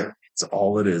right is. Here. It's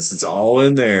all it is. It's all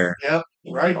in there. Yep,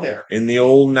 right there. In the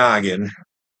old noggin.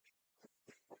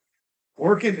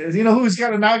 Working, you know who's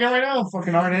got a noggin right now?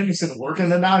 Fucking Arn Anderson working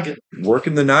the noggin.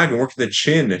 Working the noggin, working the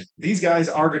chin. These guys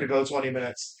are going to go 20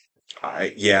 minutes.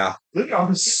 Yeah, Look at all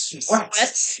the sweat.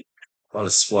 a lot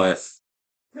of sweat.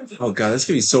 Oh god, that's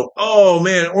gonna be so. Oh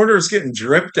man, Order's getting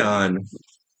dripped on.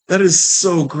 That is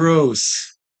so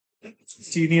gross.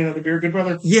 Do you need another beer, good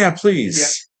brother? Yeah,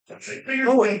 please.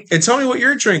 Oh, and tell me what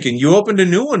you're drinking. You opened a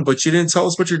new one, but you didn't tell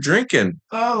us what you're drinking.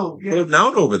 Oh, Put it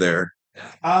out over there.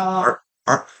 Uh,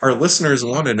 Our listeners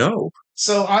want to know.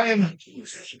 so I am.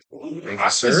 Thank I you,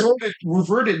 sir.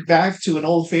 reverted back to an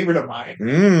old favorite of mine,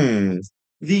 Mmm.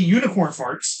 the Unicorn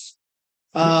Farts,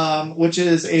 which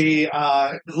is a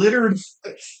glittered,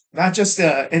 not just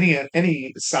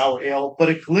any sour ale, but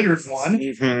a glittered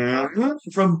one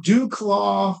from Duke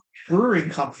Law Brewing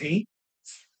Company.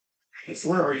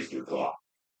 Where are you, Duke Law?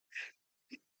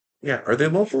 Yeah, are they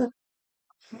local?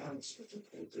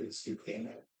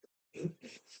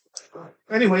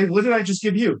 Anyway, what did I just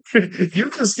give you? You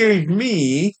just gave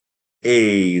me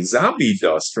a zombie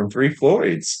dust from Three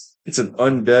Floyds. It's an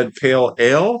undead pale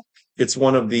ale. It's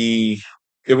one of the.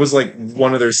 It was like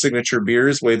one of their signature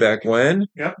beers way back when.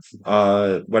 Yep.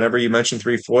 Whenever you mentioned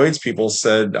Three Floyds, people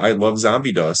said I love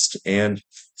zombie dust, and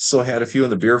still had a few in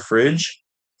the beer fridge.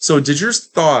 So did yours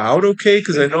thaw out okay?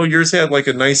 Because I know yours had like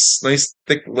a nice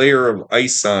thick layer of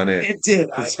ice on it. It did.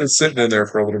 It's been sitting in there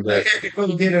for a little bit. I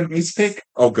did an ice pick.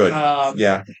 Oh, good. Um,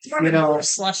 Yeah. You know,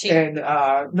 Slushy. and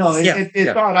no, Yeah, it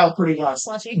yeah. thawed out pretty well.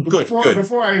 Slushy. Good. Good.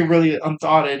 Before I really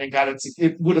unthawed it and got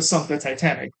it would have sunk the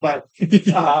Titanic. But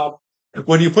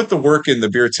When you put the work in, the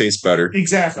beer tastes better.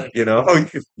 exactly. You know,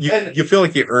 you feel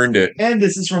like you earned it. And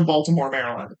this is from Baltimore,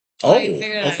 Maryland. Oh, you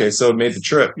figured it out. okay. So it made the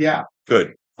trip. Yeah.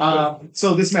 Good.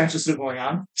 So this match is still going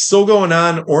on. Still going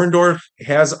on. Orndorff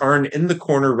has Arn in the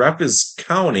corner. Rep is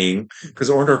counting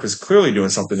because Orndorff is clearly doing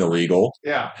something illegal.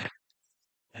 Yeah.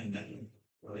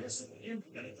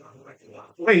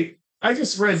 Wait, I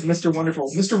just read Mr.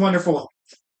 Wonderful. Mr. Wonderful.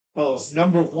 Oh,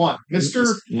 number one.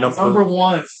 Mr. Number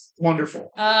one.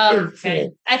 Wonderful. Okay.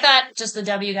 I thought just the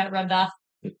W got rubbed off.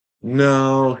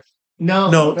 No,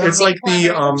 No, it's like the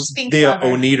Just being the clever.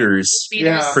 Oneaters,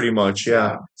 Yeah. pretty much.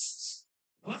 Yeah.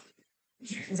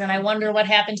 And I wonder what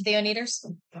happened to the Oneaters.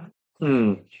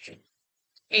 Hmm.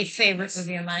 A favorite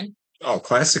movie of mine. Oh,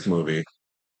 classic movie.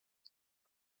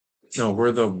 No,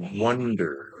 we're the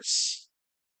Wonders.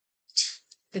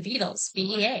 The Beatles.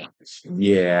 BEA.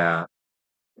 Yeah.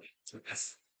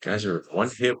 Guys are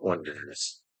one-hit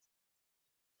wonders.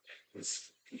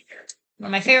 One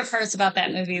of my favorite parts about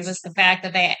that movie was the fact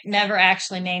that they never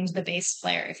actually named the bass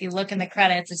player. If you look in the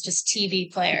credits, it's just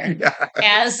TV player.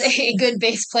 As a good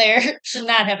bass player, should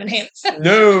not have a name.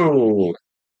 No.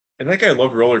 And that guy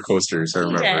loved roller coasters, I He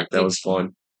remember. did. That was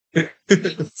fun.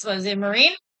 So was he a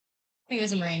Marine? He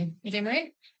was a Marine. Was he a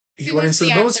Marine? He went into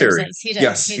the military. He did.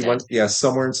 Yes, he he did. went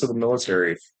somewhere into the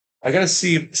military. I gotta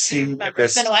see if It's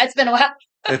this. been a while. It's been a while.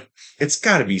 It's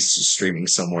gotta be streaming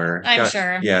somewhere. I'm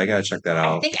sure. Yeah, I gotta check that I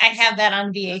out. think I have that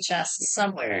on VHS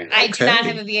somewhere. I do not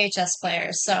have a VHS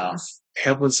player, so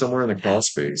Have one somewhere in the crawl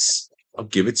space. I'll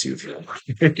give it to you if you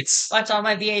want. watch all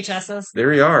my VHSs.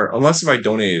 There you are. Unless if I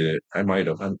donated it, I might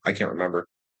have. I can't remember.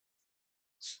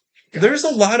 There's a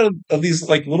lot of these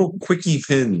like little quickie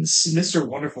pins, Mr.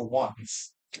 Wonderful one.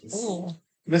 Ooh.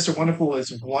 Mr. Wonderful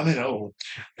is 1-0.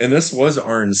 and this was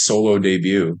Arn's solo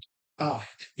debut. Oh,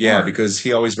 Yeah, Arn. because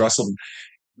he always wrestled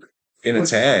in a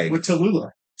tag. with Tallulah.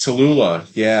 Tallulah,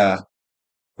 yeah.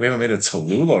 We haven't made a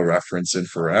Tallulah reference in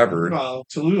forever, Well,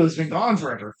 Tallulah's been gone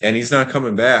forever. and he's not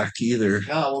coming back either.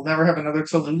 No, we'll never have another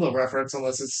Tallulah reference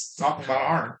unless it's talking about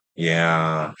Arn.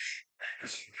 Yeah,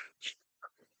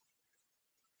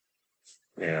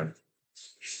 yeah.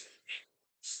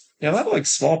 Yeah, a lot of like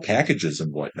small packages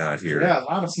and whatnot here. Yeah, a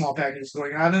lot of small packages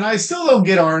going on, and I still don't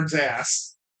get Arn's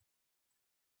ass.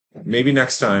 Maybe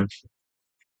next time.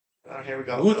 Oh, here we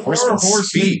go. Ooh, the Horsemen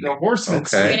speak. The Horsemen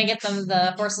Okay. We're speak. gonna get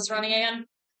the horses running again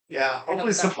Yeah, hopefully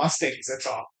it's the Mustangs, that's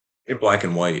all. In black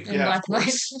and white. in Yeah, black of and white.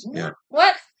 course. Yeah.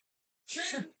 What? Yeah,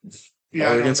 Oh, we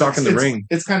I know, can talk in the ring.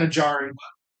 It's kind of jarring.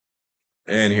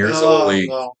 And here's Oh, Oli.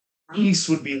 no. Beast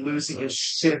would be losing his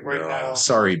shit right now.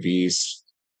 Sorry, Beast.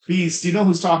 Beast, do you know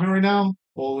who's talking right now?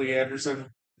 Ole Anderson.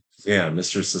 Yeah,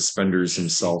 Mr. Suspenders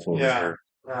himself over Yeah. there.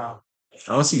 Yeah.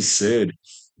 I don't see Sid.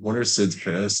 Wonder if Sid's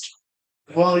pissed.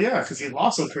 Well, yeah, because he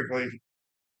lost so quickly.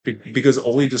 Because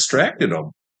Oli distracted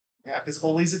him. Yeah, because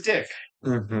Ole's a dick.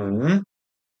 Mm-hmm.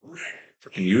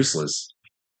 Freaking useless.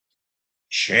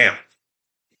 Champ.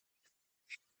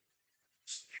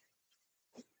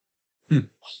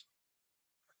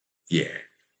 Yeah.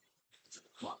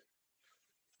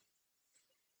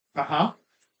 Uh-huh.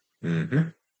 Mm-hmm.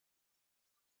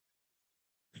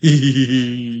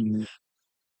 9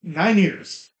 9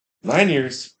 years.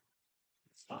 years.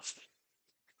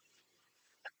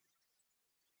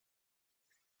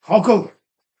 Hulk Hogan.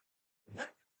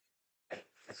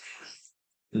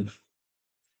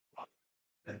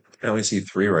 I only see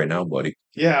 3 right now, buddy.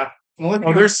 Yeah. Well,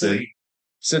 Oh, there's Sid.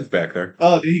 Sid's back there.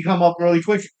 Oh, did he come up really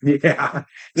quick? Yeah.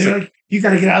 They're like, you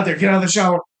gotta get out there, get out of the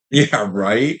shower. Yeah,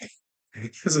 right? He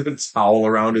has a towel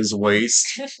around his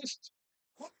waist.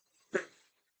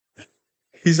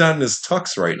 He's on his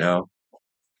tux right now.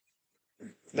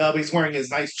 No, but he's wearing his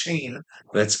nice chain.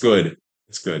 That's good.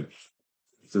 That's good.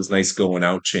 It's his nice going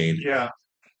out chain. Yeah.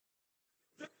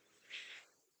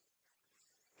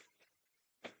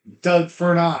 Doug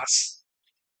Furnas.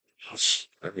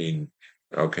 I mean,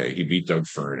 okay, he beat Doug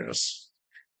Furnace.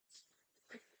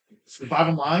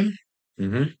 Bottom line,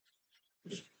 Mm-hmm.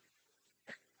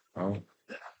 Oh.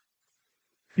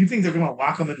 you think they're gonna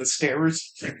lock him in the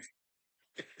stairs?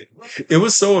 It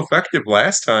was so effective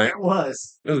last time. It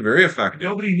was. It was very effective.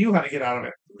 Nobody knew how to get out of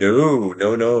it. No,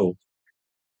 no, no.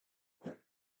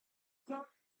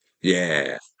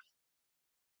 Yeah.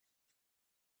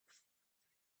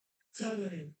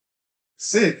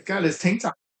 Sid got his tank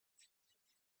top.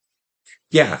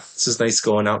 Yeah, it's his nice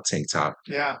going out tank top.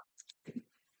 Yeah.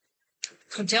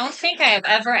 I don't think I have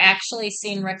ever actually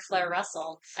seen Ric Flair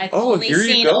wrestle. Oh, here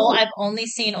you go. I've only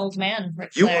seen old man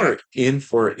Ric You Flair. are in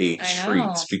for a I treat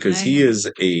know. because he is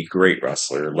a great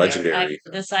wrestler, legendary,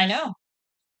 This I know.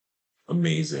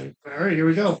 amazing. All right, here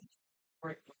we go.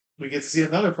 We get to see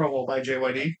another promo by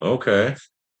JYD. Okay.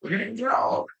 We're gonna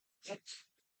go.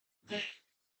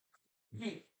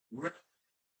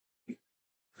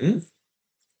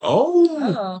 Oh,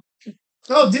 Oh,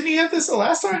 Oh, didn't he have this the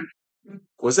last time?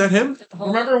 was that him? the whole-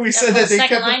 Remember we the said whole that they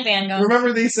second kept. line band going.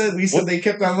 Remember we said What? they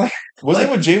kept on like Was it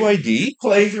with JYD?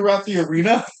 playing throughout the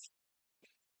arena.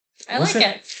 I Was like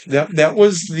it? it. That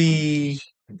was the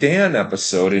Dan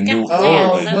episode in Yeah. New Oh, Oh,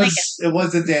 Orleans. I like it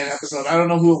was the Dan episode. I don't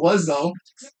know who it was though.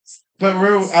 But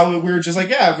we were just like,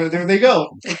 yeah, but there they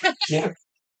go. Yeah.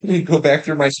 Let me go back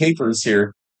through my papers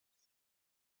here.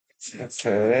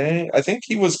 Okay. I think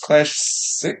he was Clash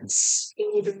 6.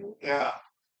 Yeah.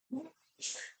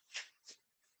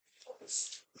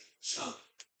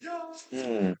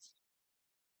 Hmm.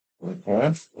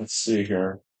 Okay. Let's see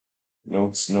here.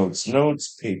 Notes, notes,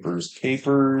 notes. Papers,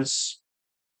 papers.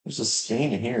 There's a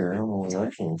stain here. I don't know where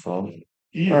that came from.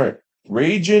 Yeah. All right.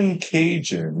 Ragin'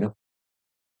 Cajun.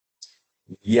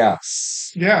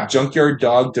 Yes. Yeah. Junkyard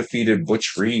Dog defeated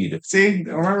Butch Reed. See,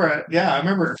 I remember it. Yeah, I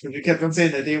remember. We kept on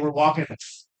saying that they were walking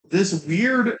this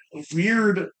weird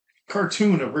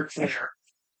cartoon of Ric Flair.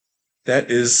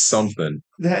 That is something.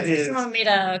 That is, Someone made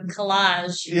a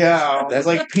collage. yeah, that's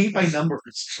like paint by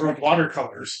numbers or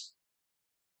watercolors.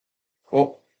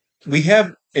 Well, we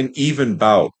have an even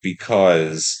bout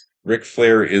because Ric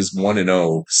Flair is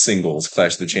 1-0 singles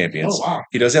Clash of the Champions. Oh wow!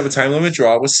 He does have a time limit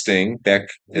draw with Sting back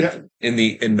Yeah. in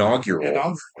the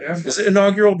inaugural. Yeah. Is it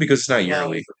inaugural? Because it's not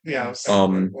yearly. Yeah. It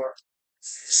was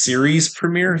Series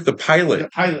premiere, the the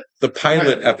pilot pilot.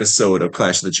 pilot episode of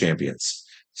Clash of the Champions.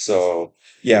 So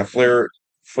yeah, Flair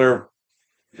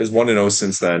has 1-0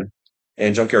 since then,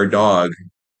 and Junkyard Dog,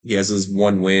 he has his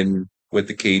one win with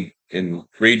the Cade in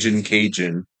Ragin'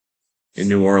 Cajun in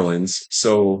New Orleans.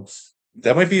 So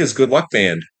that might be his good luck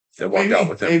band that walked out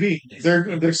with him. Maybe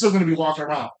they're still going to be walking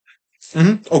around.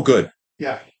 Mhm. Oh, good.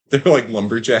 Yeah. They're like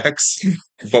lumberjacks,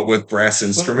 but with brass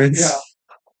instruments.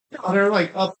 Yeah. Oh, they're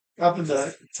like up in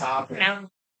the top. Now,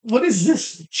 What is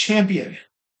this champion?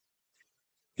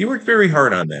 He worked very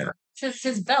hard on that. it's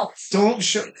his belts. Don't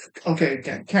show. Okay,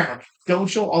 again, Cameron. Don't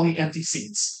show all the empty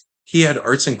seats. He had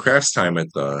arts and crafts time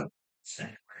at the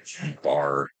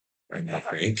bar, I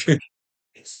think.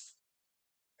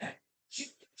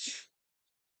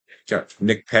 Got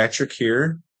Nick Patrick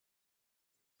here.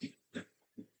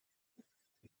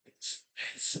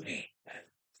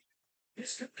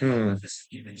 Hmm.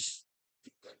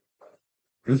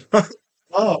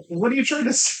 Oh, what are you trying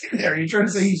to say there? Are you trying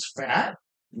to say he's fat?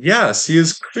 Yes, he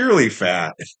is clearly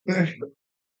fat.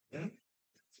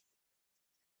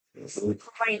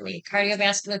 Quietly,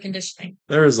 cardiovascular conditioning.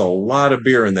 There is a lot of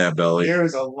beer in that belly. There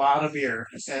is a lot of beer,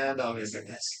 and oh his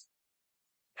goodness.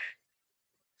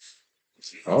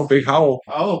 Oh, big howl.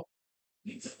 Oh,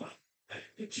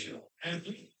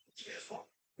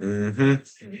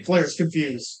 Mm-hmm. Flair's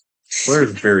confused.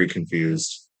 Flair's very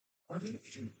confused.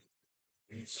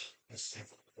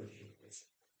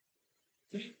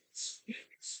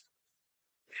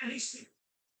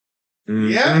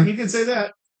 Yeah, Mhm. you can say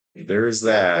that. There's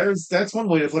that. That's one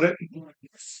way to put it.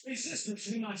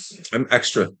 I'm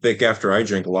extra thick after I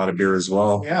drink a lot of beer as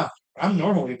well. Yeah, I'm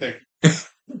normally thick.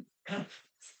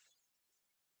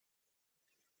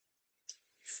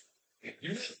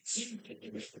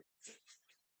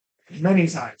 Many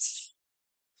times.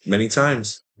 Many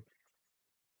times.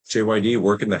 JYD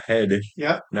working the head.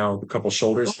 Yep. Now a couple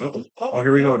shoulders. Oh,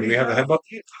 here we go. Do we have the headbutt?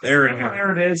 There it is.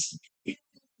 There it is.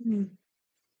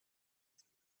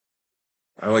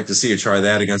 I like to see you try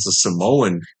that against a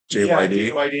Samoan Yeah,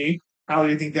 JYD. JYD. How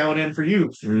do you think that would end for you?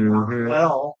 Mhm.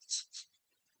 Well,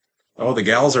 Oh, the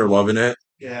gals are loving it.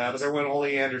 yeah, but there went Ole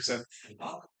Anderson.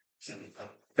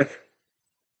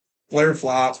 Flare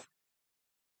flop.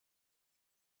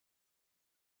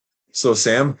 So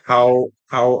Sam, how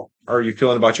are you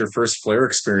feeling about your first Flair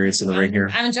experience in the ring here?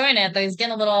 I'm enjoying it, though he's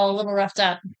getting a little roughed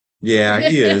up. Yeah,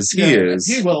 he is. He Yeah, is.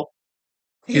 He will.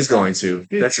 He's going to.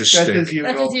 That's his That's shtick. his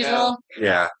usual. That's his usual.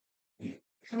 Yeah.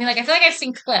 I mean, like I feel like I've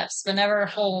seen clips, but never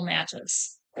whole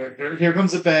matches. Here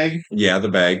comes the bag. Yeah, the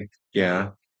bag.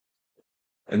 Yeah.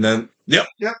 And then, yep.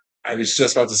 Yep. I was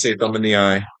just about to say thumb in the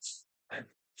eye.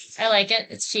 I like it.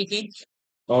 It's cheeky.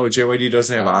 Oh, JYD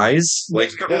doesn't have eyes? Like,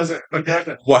 He doesn't.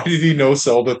 why did he no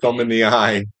sell the thumb in the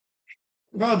eye?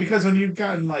 Well, because when you've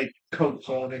gotten like coke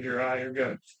falling in your eye, you're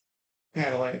good.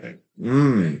 Handle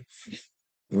anything.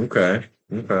 Okay.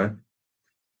 Okay.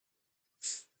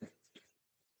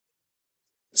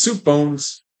 Soup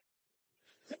bones.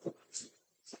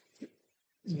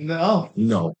 No,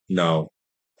 No.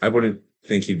 I wouldn't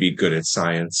think he'd be good at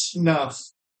science. no.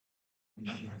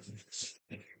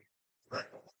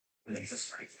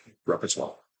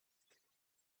 Repertoire.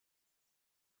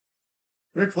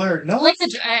 Ric Flair. I No. like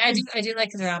I do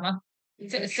like the drama.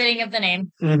 Fitting of the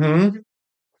name. Mm-hmm.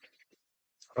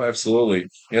 Oh, absolutely.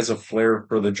 He has a flair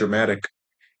for the dramatic.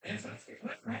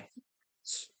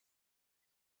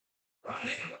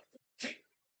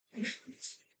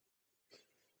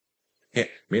 Yeah,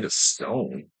 made of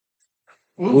stone.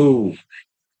 Ooh. Ooh.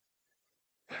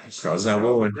 Crowd's not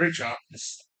wooing. Great job.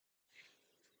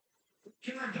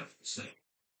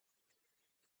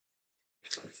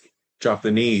 Drop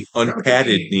the knee.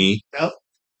 Unpadded knee. Yep.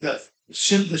 The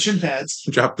shin pads.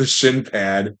 Drop the shin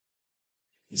pad.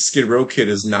 Skid Row Kid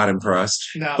is not impressed.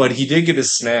 No. But he did get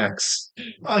his snacks.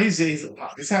 Well, he's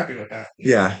happy with that.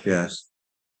 Yeah.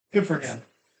 Good for him.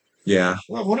 Yeah.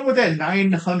 Well, I wonder what that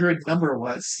 900 number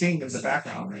was. Sting in the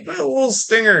background. Right? A little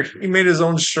stinger. He made his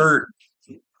own shirt.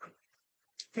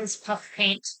 His puff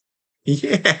paint.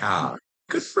 Yeah.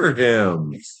 Good for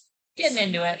him. Getting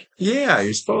into it. Yeah,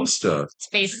 you're supposed to. His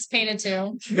face is painted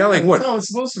too. He got like what? No, it's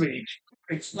supposed to be.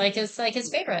 Like his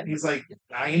favorite. He's like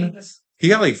 9. He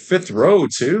got like fifth row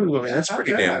too. I mean, that's Yeah,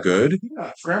 pretty not damn bad. good.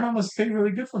 Yeah, Grandma must pay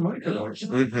really good for money for those.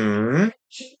 Mm-hmm.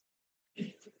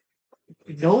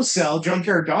 No sell,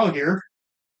 junkyard dog here.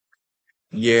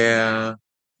 Yeah.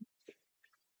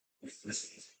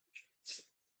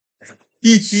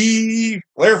 Hee hee.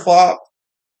 Flare flop.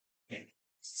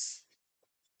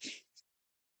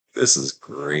 This is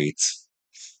great.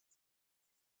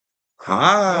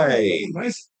 Hi.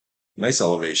 Nice. Nice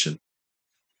elevation.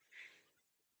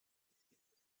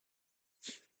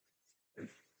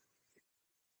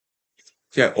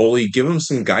 Yeah, Oli, give him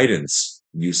some guidance.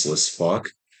 Useless fuck.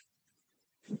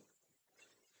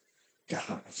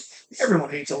 God. Everyone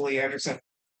hates Ole Anderson.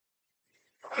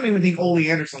 I don't even think Ole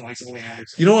Anderson likes Ole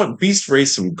Anderson. You know what? Beast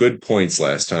raised some good points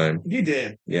last time. He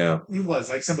did. Yeah. He was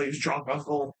like somebody's drunk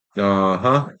uncle.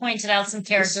 Uh-huh. Pointed out some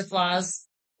character flaws.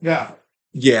 Yeah.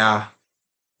 Yeah.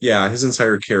 Yeah, his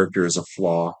entire character is a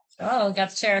flaw. Oh, got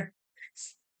the chair.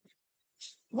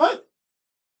 What?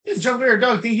 This junkyard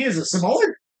dog think he is a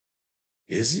Samoan?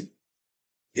 Is he?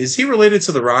 Is he related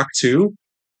to The Rock too?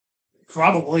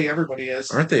 Probably everybody is.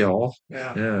 Aren't they all?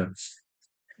 Yeah. Yeah.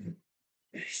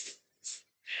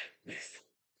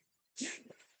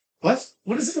 What?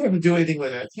 What does it have to do anything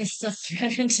with it? He's still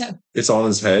threatened to. It's on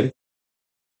his head.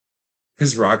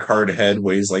 His rock hard head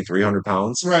weighs like 300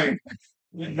 pounds. Right.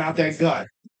 Not that gut.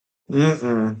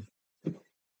 Mm-mm.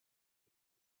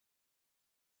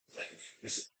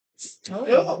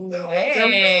 Oh,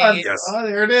 Hey. Yes. Oh,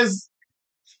 there it is.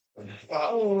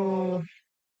 Oh,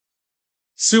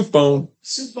 Soup bone.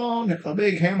 soup bone, a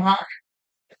big ham hock.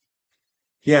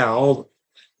 Yeah, all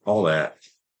that.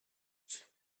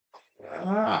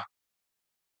 Ah,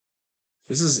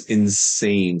 This is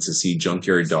insane to see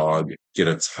Junkyard Dog get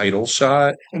a title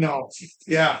shot. no.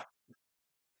 Yeah.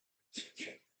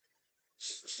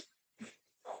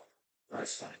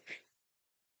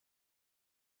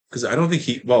 Because I don't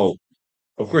think well,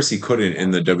 of course he couldn't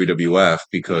in the WWF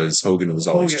because Hogan was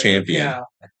always Hogan, champion. Yeah.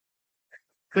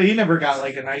 But he never got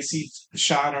like an icy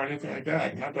shot or anything like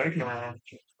that. Not that I can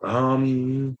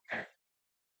remember.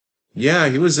 Yeah,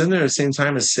 he was in there at the same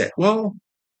time as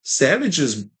Savage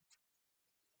is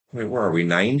Wait, where are we?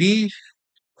 90?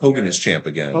 Hogan is champ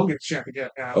again. Hogan's champ again.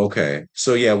 Yeah. Okay.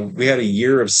 So yeah, we had a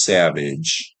year of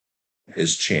Savage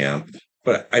as champ.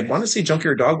 But I want to say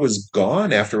Junkyard Dog was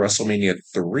gone after WrestleMania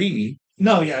 3.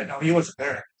 No, yeah, no, he wasn't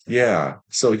there. Yeah.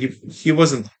 So he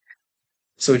wasn't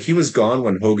so he was gone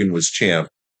when Hogan was champ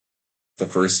the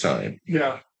first time.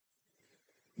 Yeah.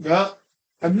 Well,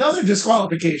 another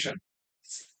disqualification.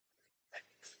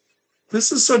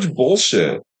 This is such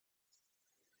bullshit.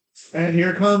 And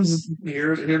here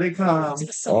they come.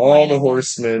 All the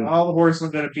horsemen. All the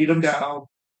horsemen gonna beat him down.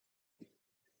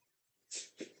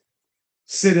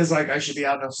 Sid is like, I should be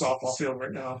out on a softball field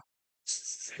right now.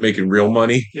 Making real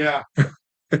money. Yeah.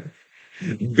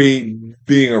 Being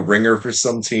a ringer for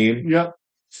some team. Yep.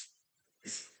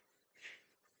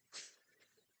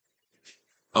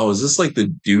 Oh, is this like the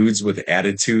dudes with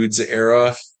attitudes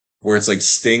era? Where it's like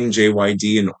Sting,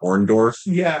 JYD, and Orndorff?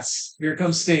 Yes. Here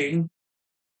comes Sting.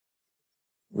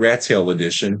 Rat Tail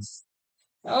edition.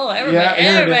 Oh, Yeah,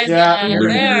 everybody's yeah, on it.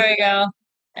 Luger. There we go.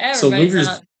 So Everybody's Luger's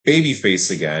on it.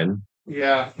 babyface again,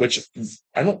 Yeah. which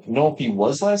I don't know if he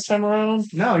was last time around.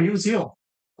 No, he was heel.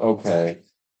 Okay.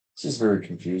 This is very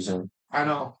confusing. I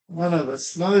know. None of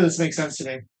this makes sense to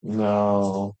me.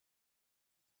 No.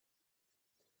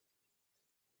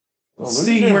 Well, Luger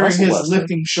Sting didn't wearing wrestle his last time.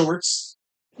 lifting shorts.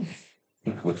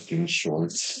 Lifting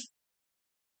shorts.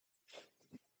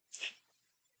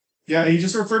 Yeah, he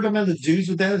just referred to them as the dudes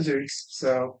with attitudes.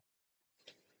 So,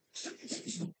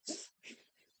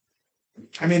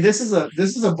 I mean, this is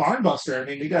a barn buster. I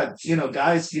mean, we got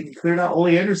guys getting cleared out. Ole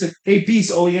Anderson, hey, peace.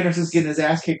 Ole Anderson's getting his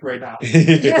ass kicked right now.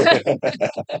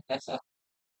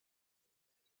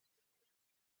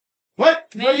 What?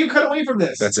 Why you cut away from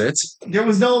this? That's it? There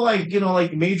was no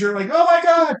major oh my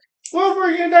god, well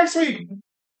we're here next week.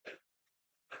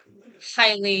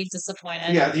 Highly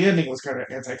disappointed. Yeah, the ending was kind of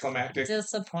anticlimactic.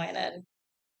 Disappointed.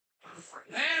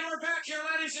 And we're back here,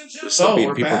 ladies and gentlemen. Still beating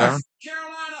we're people back. down.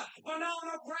 Carolina,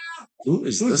 phenomenal crowd. Who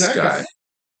is Who's this that guy? guy?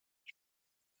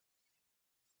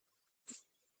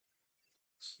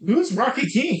 Who's Rocky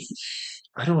King?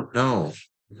 I don't know.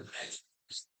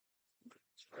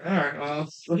 All right, well,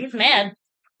 He's mad.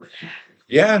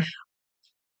 Yeah,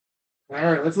 all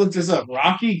right, let's look this up.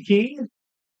 Rocky King.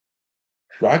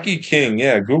 Rocky King.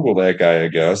 Yeah, Google that guy, I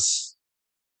guess.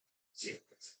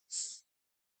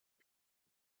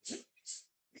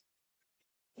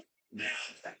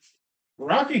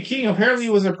 Rocky King apparently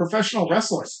was a professional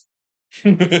wrestler.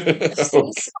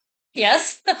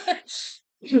 Yes.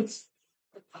 Is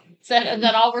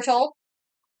that all we're told?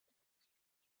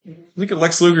 Look at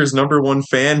Lex Luger's #1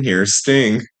 fan here,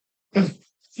 Sting.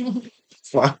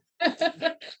 Wow.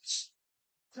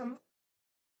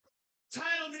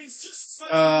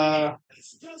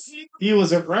 He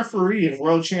was a referee in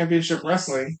World Championship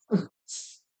Wrestling.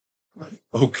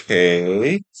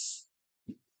 Okay.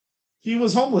 He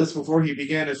was homeless before he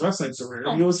began his wrestling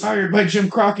career. He was hired by Jim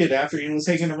Crockett after he was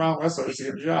taken around wrestlers to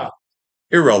get a job.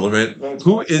 Irrelevant.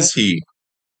 Who is he?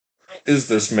 Is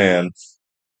this man?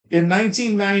 In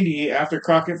 1990, after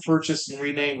Crockett purchased and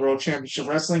renamed World Championship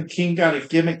Wrestling, King got a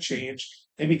gimmick change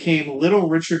and became Little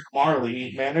Richard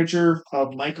Marley, manager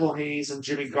of Michael Hayes and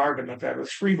Jimmy Garvin of Fabulous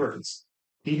Freebirds.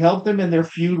 He helped them in their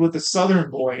feud with the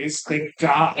Southern Boys. Thank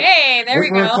God. Hey, there we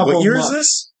For a go. couple What year is months.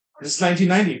 this? This is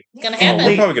 1990. It's gonna Oh, happen.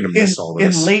 we're probably going to miss all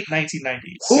this. In late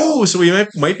 1990s. Oh, so we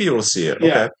might be able to see it.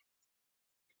 Yeah.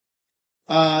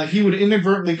 Okay. He would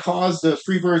inadvertently cause the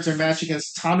Freebirds their match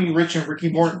against Tommy Rich and Ricky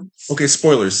Morton. Okay,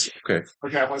 spoilers. Okay.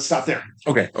 Okay, I want to stop there.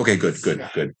 Okay, good.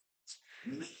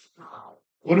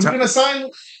 What are we gonna sign?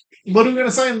 What are we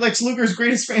gonna sign? Lex Luger's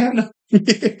greatest fan?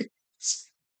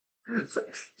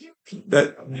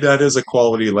 That is a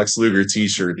quality Lex Luger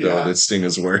t-shirt, though, Yeah. that Sting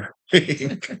is wearing.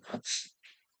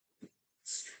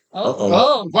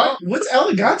 Oh, What's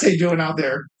Elegante doing out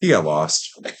there? He got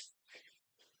lost.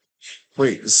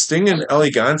 Wait, Sting and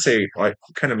Elegante are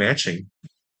kind of matching.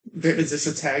 Is this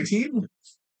a tag team?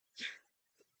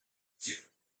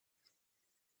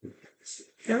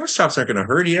 Yeah, those chops aren't going to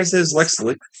hurt. He has his Lex.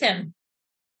 Tim.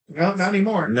 No, not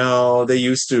anymore. No, they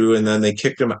used to, and then they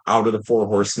kicked him out of the Four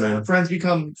Horsemen, Friends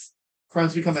become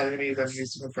enemies.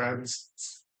 Enemies become friends.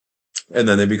 and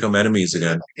then they become enemies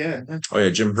again. Yeah. Oh yeah,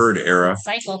 Jim Herd era.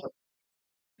 Cycle.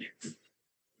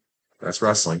 That's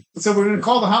wrestling. So we're gonna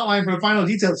call the hotline for the final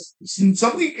details.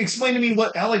 Somebody explain to me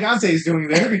what Elegante is doing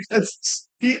there because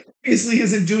he obviously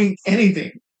isn't doing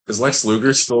anything. Is Lex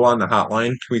Luger still on the hotline?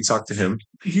 Can we talk to him?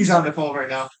 He's on the phone right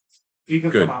now. He can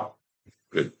Good. come out.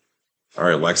 Good. All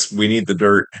right, Lex. We need the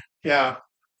dirt. Yeah.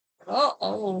 Oh.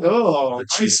 Oh, The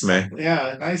chisme.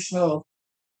 Yeah, nice smell.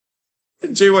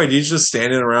 JYD's just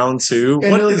standing around too.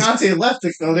 And What is Elegante left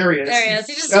it. Oh, there he is. There he is.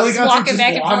 He's just Elegante walking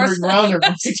back and forth. wandering around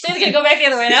there. He's gonna go back the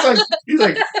other way now.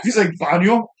 He's like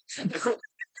Banyo.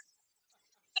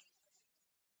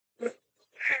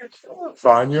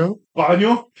 Fanyo?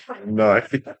 Banyo.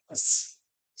 Nice.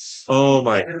 Oh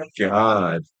my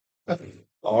god.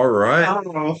 All right.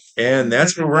 Oh, And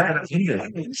that's where we're gonna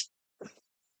end it.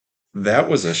 That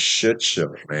was a shit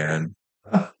show, man.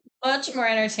 Much more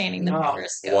entertaining than Wow.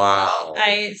 Briscoe. Wow.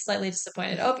 I slightly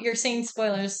disappointed. Oh, you're seeing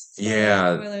spoilers.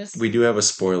 Yeah, Spoilers. we do have a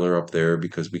spoiler up there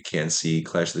because we can see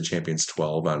Clash of the Champions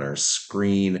 12 on our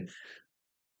screen.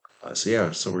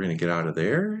 So we're gonna get out of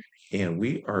there, and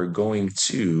we are going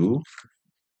to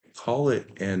call it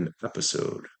an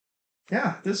episode.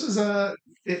 yeah, this was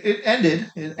it ended.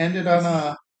 It ended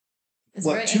on It's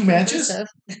what, very 2 matches?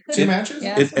 inconclusive. 2 matches.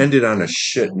 Yeah. It ended on a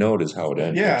shit note, is how it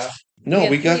ended. Yeah, No,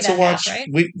 We we got got three to and a half, watch. right?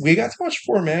 We got to watch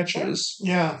 4 matches.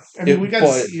 yeah. I mean, It- we got to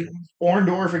but- see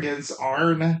Orndorff against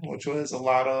Arn, which was a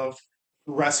lot of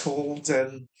rest holds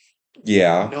and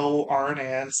Yeah, no Arn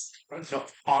ass.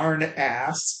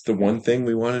 the one thing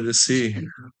we wanted to see.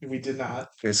 We did not.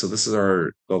 Okay, so this is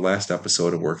the last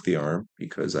episode of Work the Arm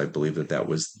because I believe that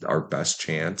was our best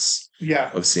chance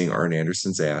Yeah, of seeing Arn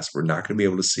Anderson's ass. We're not going to be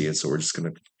able to see it, so we're just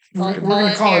going to we're Call gonna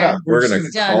it call it here. out. we're just gonna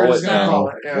done. call We're it just gonna now. call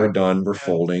it, yeah. We're done. We're Yeah.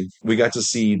 folding. We got to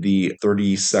see the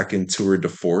 30-second tour de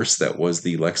force that was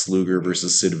the Lex Luger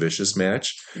versus Sid Vicious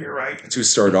match You're right. to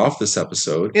start off this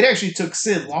episode. It actually took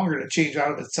Sid longer to change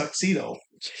out of his tuxedo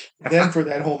than for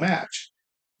that whole match.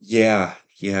 Yeah,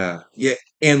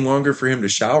 and longer for him to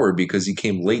shower because he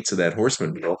came late to that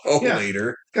Horseman promo Yeah.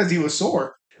 later. Because he was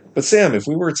sore. But Sam, if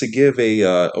we were to give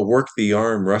a Work the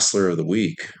Arm Wrestler of the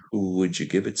Week, who would you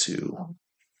give it to?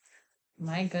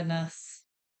 My goodness.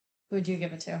 Who'd you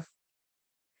give it to?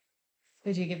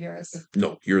 Who'd you give yours?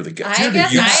 No, you're the guest. I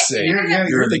guess you I- say Yeah,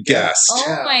 you're the guest. Oh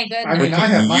Yeah. my I goodness. mean, I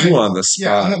Putting have you mine. on the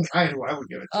Yeah, spot. I would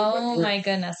give it to. Oh but my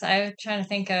goodness. I'm trying to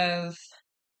think of.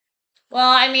 Well,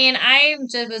 I mean,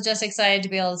 was just excited to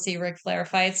be able to see Ric Flair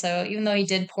fight. So even though he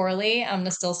did poorly, I'm going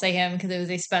to still say him because it was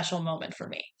a special moment for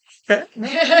me. First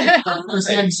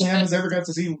time Sam has ever got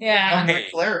to see Yeah. young Ric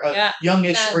Flair, Yeah.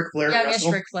 youngish Yeah, Ric Flair Youngish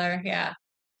wrestle. Ric Flair, yeah.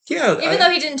 Yeah, Even though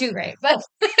he didn't do great, but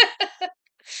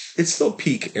it's still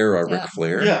peak era Yeah. Ric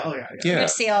Flair. Yeah, oh yeah, you Yeah. get to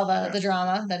see all the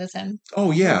drama that is him.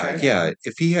 Oh yeah, Okay. yeah.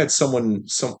 If he had someone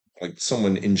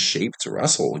in shape to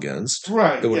wrestle against,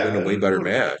 right. it would have yeah, been a way better would've-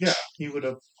 match. Yeah, he would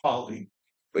have probably.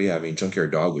 But yeah, I mean,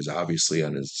 Junkyard Dog was obviously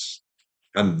on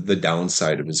the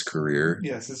downside of his career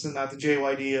Yes, this is not the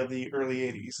JYD of the early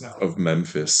 '80s. No, of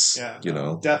Memphis. yeah, You no,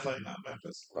 know, definitely not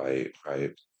Memphis. right.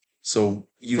 So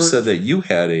you For- said that you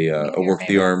had a Your Work the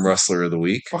favorite. Arm Wrestler of the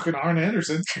Week. Fucking Arn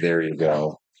Anderson There you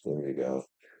go. There you go.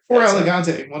 or That's a-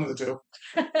 Elegante, one of the two.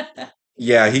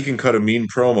 Yeah, he can cut a mean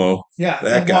promo. Yeah,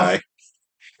 That and guy.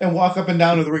 walk up and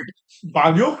down to the ring.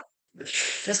 Banyo.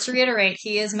 Just to reiterate,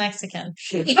 he is Mexican.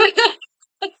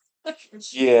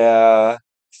 Yeah.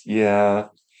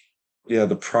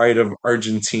 The pride of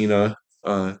Argentina,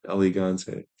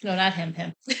 Elegante. No, not him.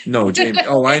 Him. No, Jamie.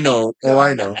 Oh, I know.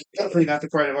 Definitely not the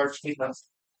pride of Argentina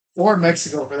or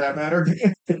Mexico for that matter.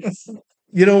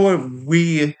 You know what?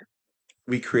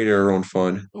 We created our own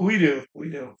fun. we do.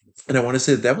 And I want to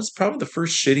say that was probably the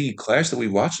first shitty Clash that we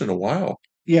watched in a while.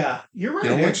 Yeah, you're right. You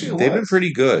know what? Actually, it They've been was.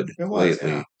 pretty good It was,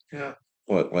 lately. yeah.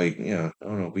 But I don't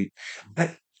know.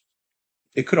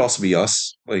 It could also be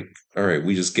us. Like, all right,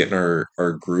 we just get in our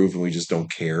groove and we just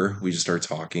don't care. We just start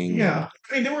talking. Yeah,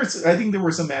 I mean, I think there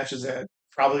were some matches that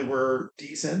probably were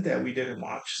decent that we didn't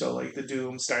watch. So, like the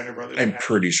Doom Steiner Brothers. I'm match.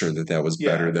 pretty sure that was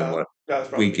Yeah, better than what. that was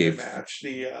probably we a good gave. match.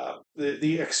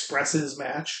 The Expresses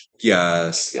match.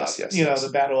 Yes. You know, the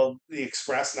Battle of the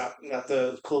Express, not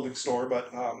the clothing store,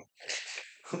 but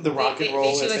the rock and roll.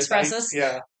 Issue at midnight. Expresses?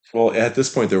 Yeah, Well, at this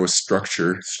point, there was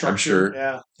Structure. I'm sure.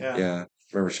 Yeah. Yeah.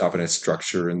 I remember shopping at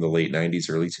Structure in the late 90s,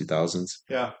 early 2000s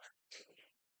Yeah.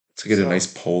 to get a So- nice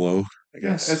polo, I Yeah,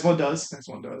 guess. as one does.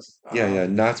 Yeah.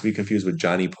 Not to be confused with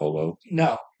Johnny Polo,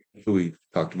 No, who we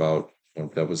talked about.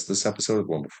 That was this episode or the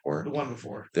one before. the one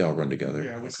before. They all run together.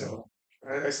 Yeah, we still.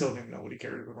 I still don't even know what he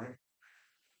carried in the ring.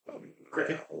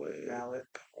 Cricket, mallet,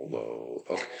 Polo.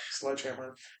 Okay.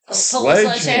 sledgehammer. Polo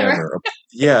sledgehammer.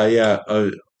 Yeah.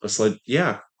 A sled.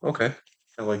 Yeah. Okay.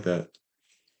 I like that.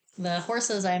 The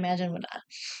horses, I imagine, would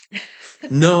not.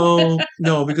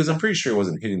 No, because I'm pretty sure he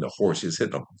wasn't hitting the horse. He was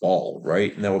hitting a ball,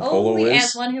 right? Isn't that what polo Only is?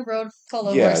 as one who rode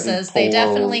polo Yeah, I think horses, they polo-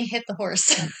 definitely hit the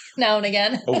horse now and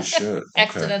again. Oh shit. Okay.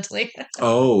 Accidentally.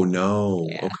 Oh no.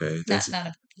 Yeah. Okay. Not That's not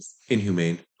a purpose.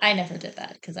 inhumane. I never did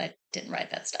that because I didn't ride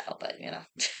that style, but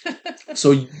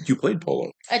So you played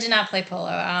polo. I did not play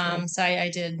polo. So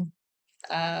I did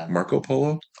Marco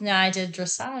Polo? No, I did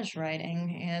dressage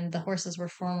riding, and the horses were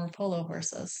former polo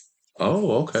horses.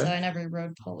 Oh, So okay. I never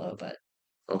rode polo, but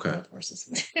Okay. rode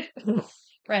horses. Hmm.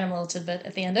 Random little tidbit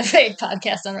at the end of a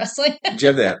podcast on wrestling. Did you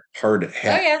have that hard Oh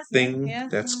hat yeah, thing? yeah.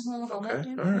 That's little helmet, okay.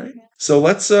 yeah, All yeah, right. yeah. So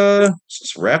let's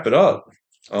just wrap it up.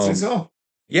 Say so,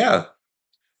 Yeah.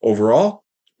 Overall,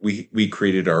 we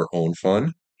created our own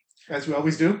fun as we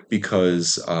always do.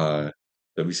 because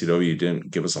WCW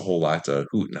didn't give us a whole lot to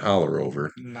hoot and holler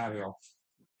over. Not at all.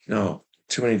 No,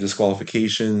 too many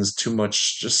disqualifications, too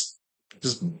much just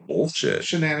bullshit.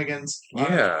 Shenanigans. A lot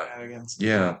of Yeah. shenanigans.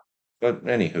 Yeah. But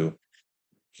anywho,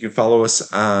 you can follow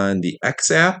us on the X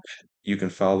app. You can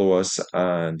follow us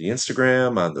on the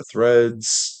Instagram, on the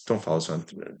threads. Don't follow us on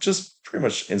just pretty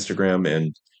much Instagram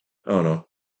and I don't know.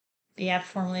 The app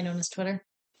formerly known as Twitter.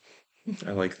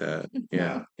 I like that.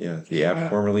 Yeah. Yeah. The app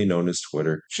formerly known as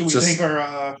Twitter. Should we Just thank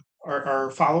our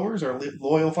followers, our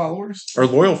loyal followers? our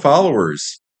loyal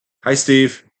followers. Hi,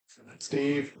 Steve.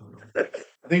 Steve.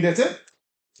 I think that's it.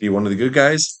 Be one of the good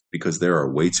guys because there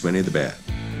are way too many of the bad.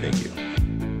 Thank you.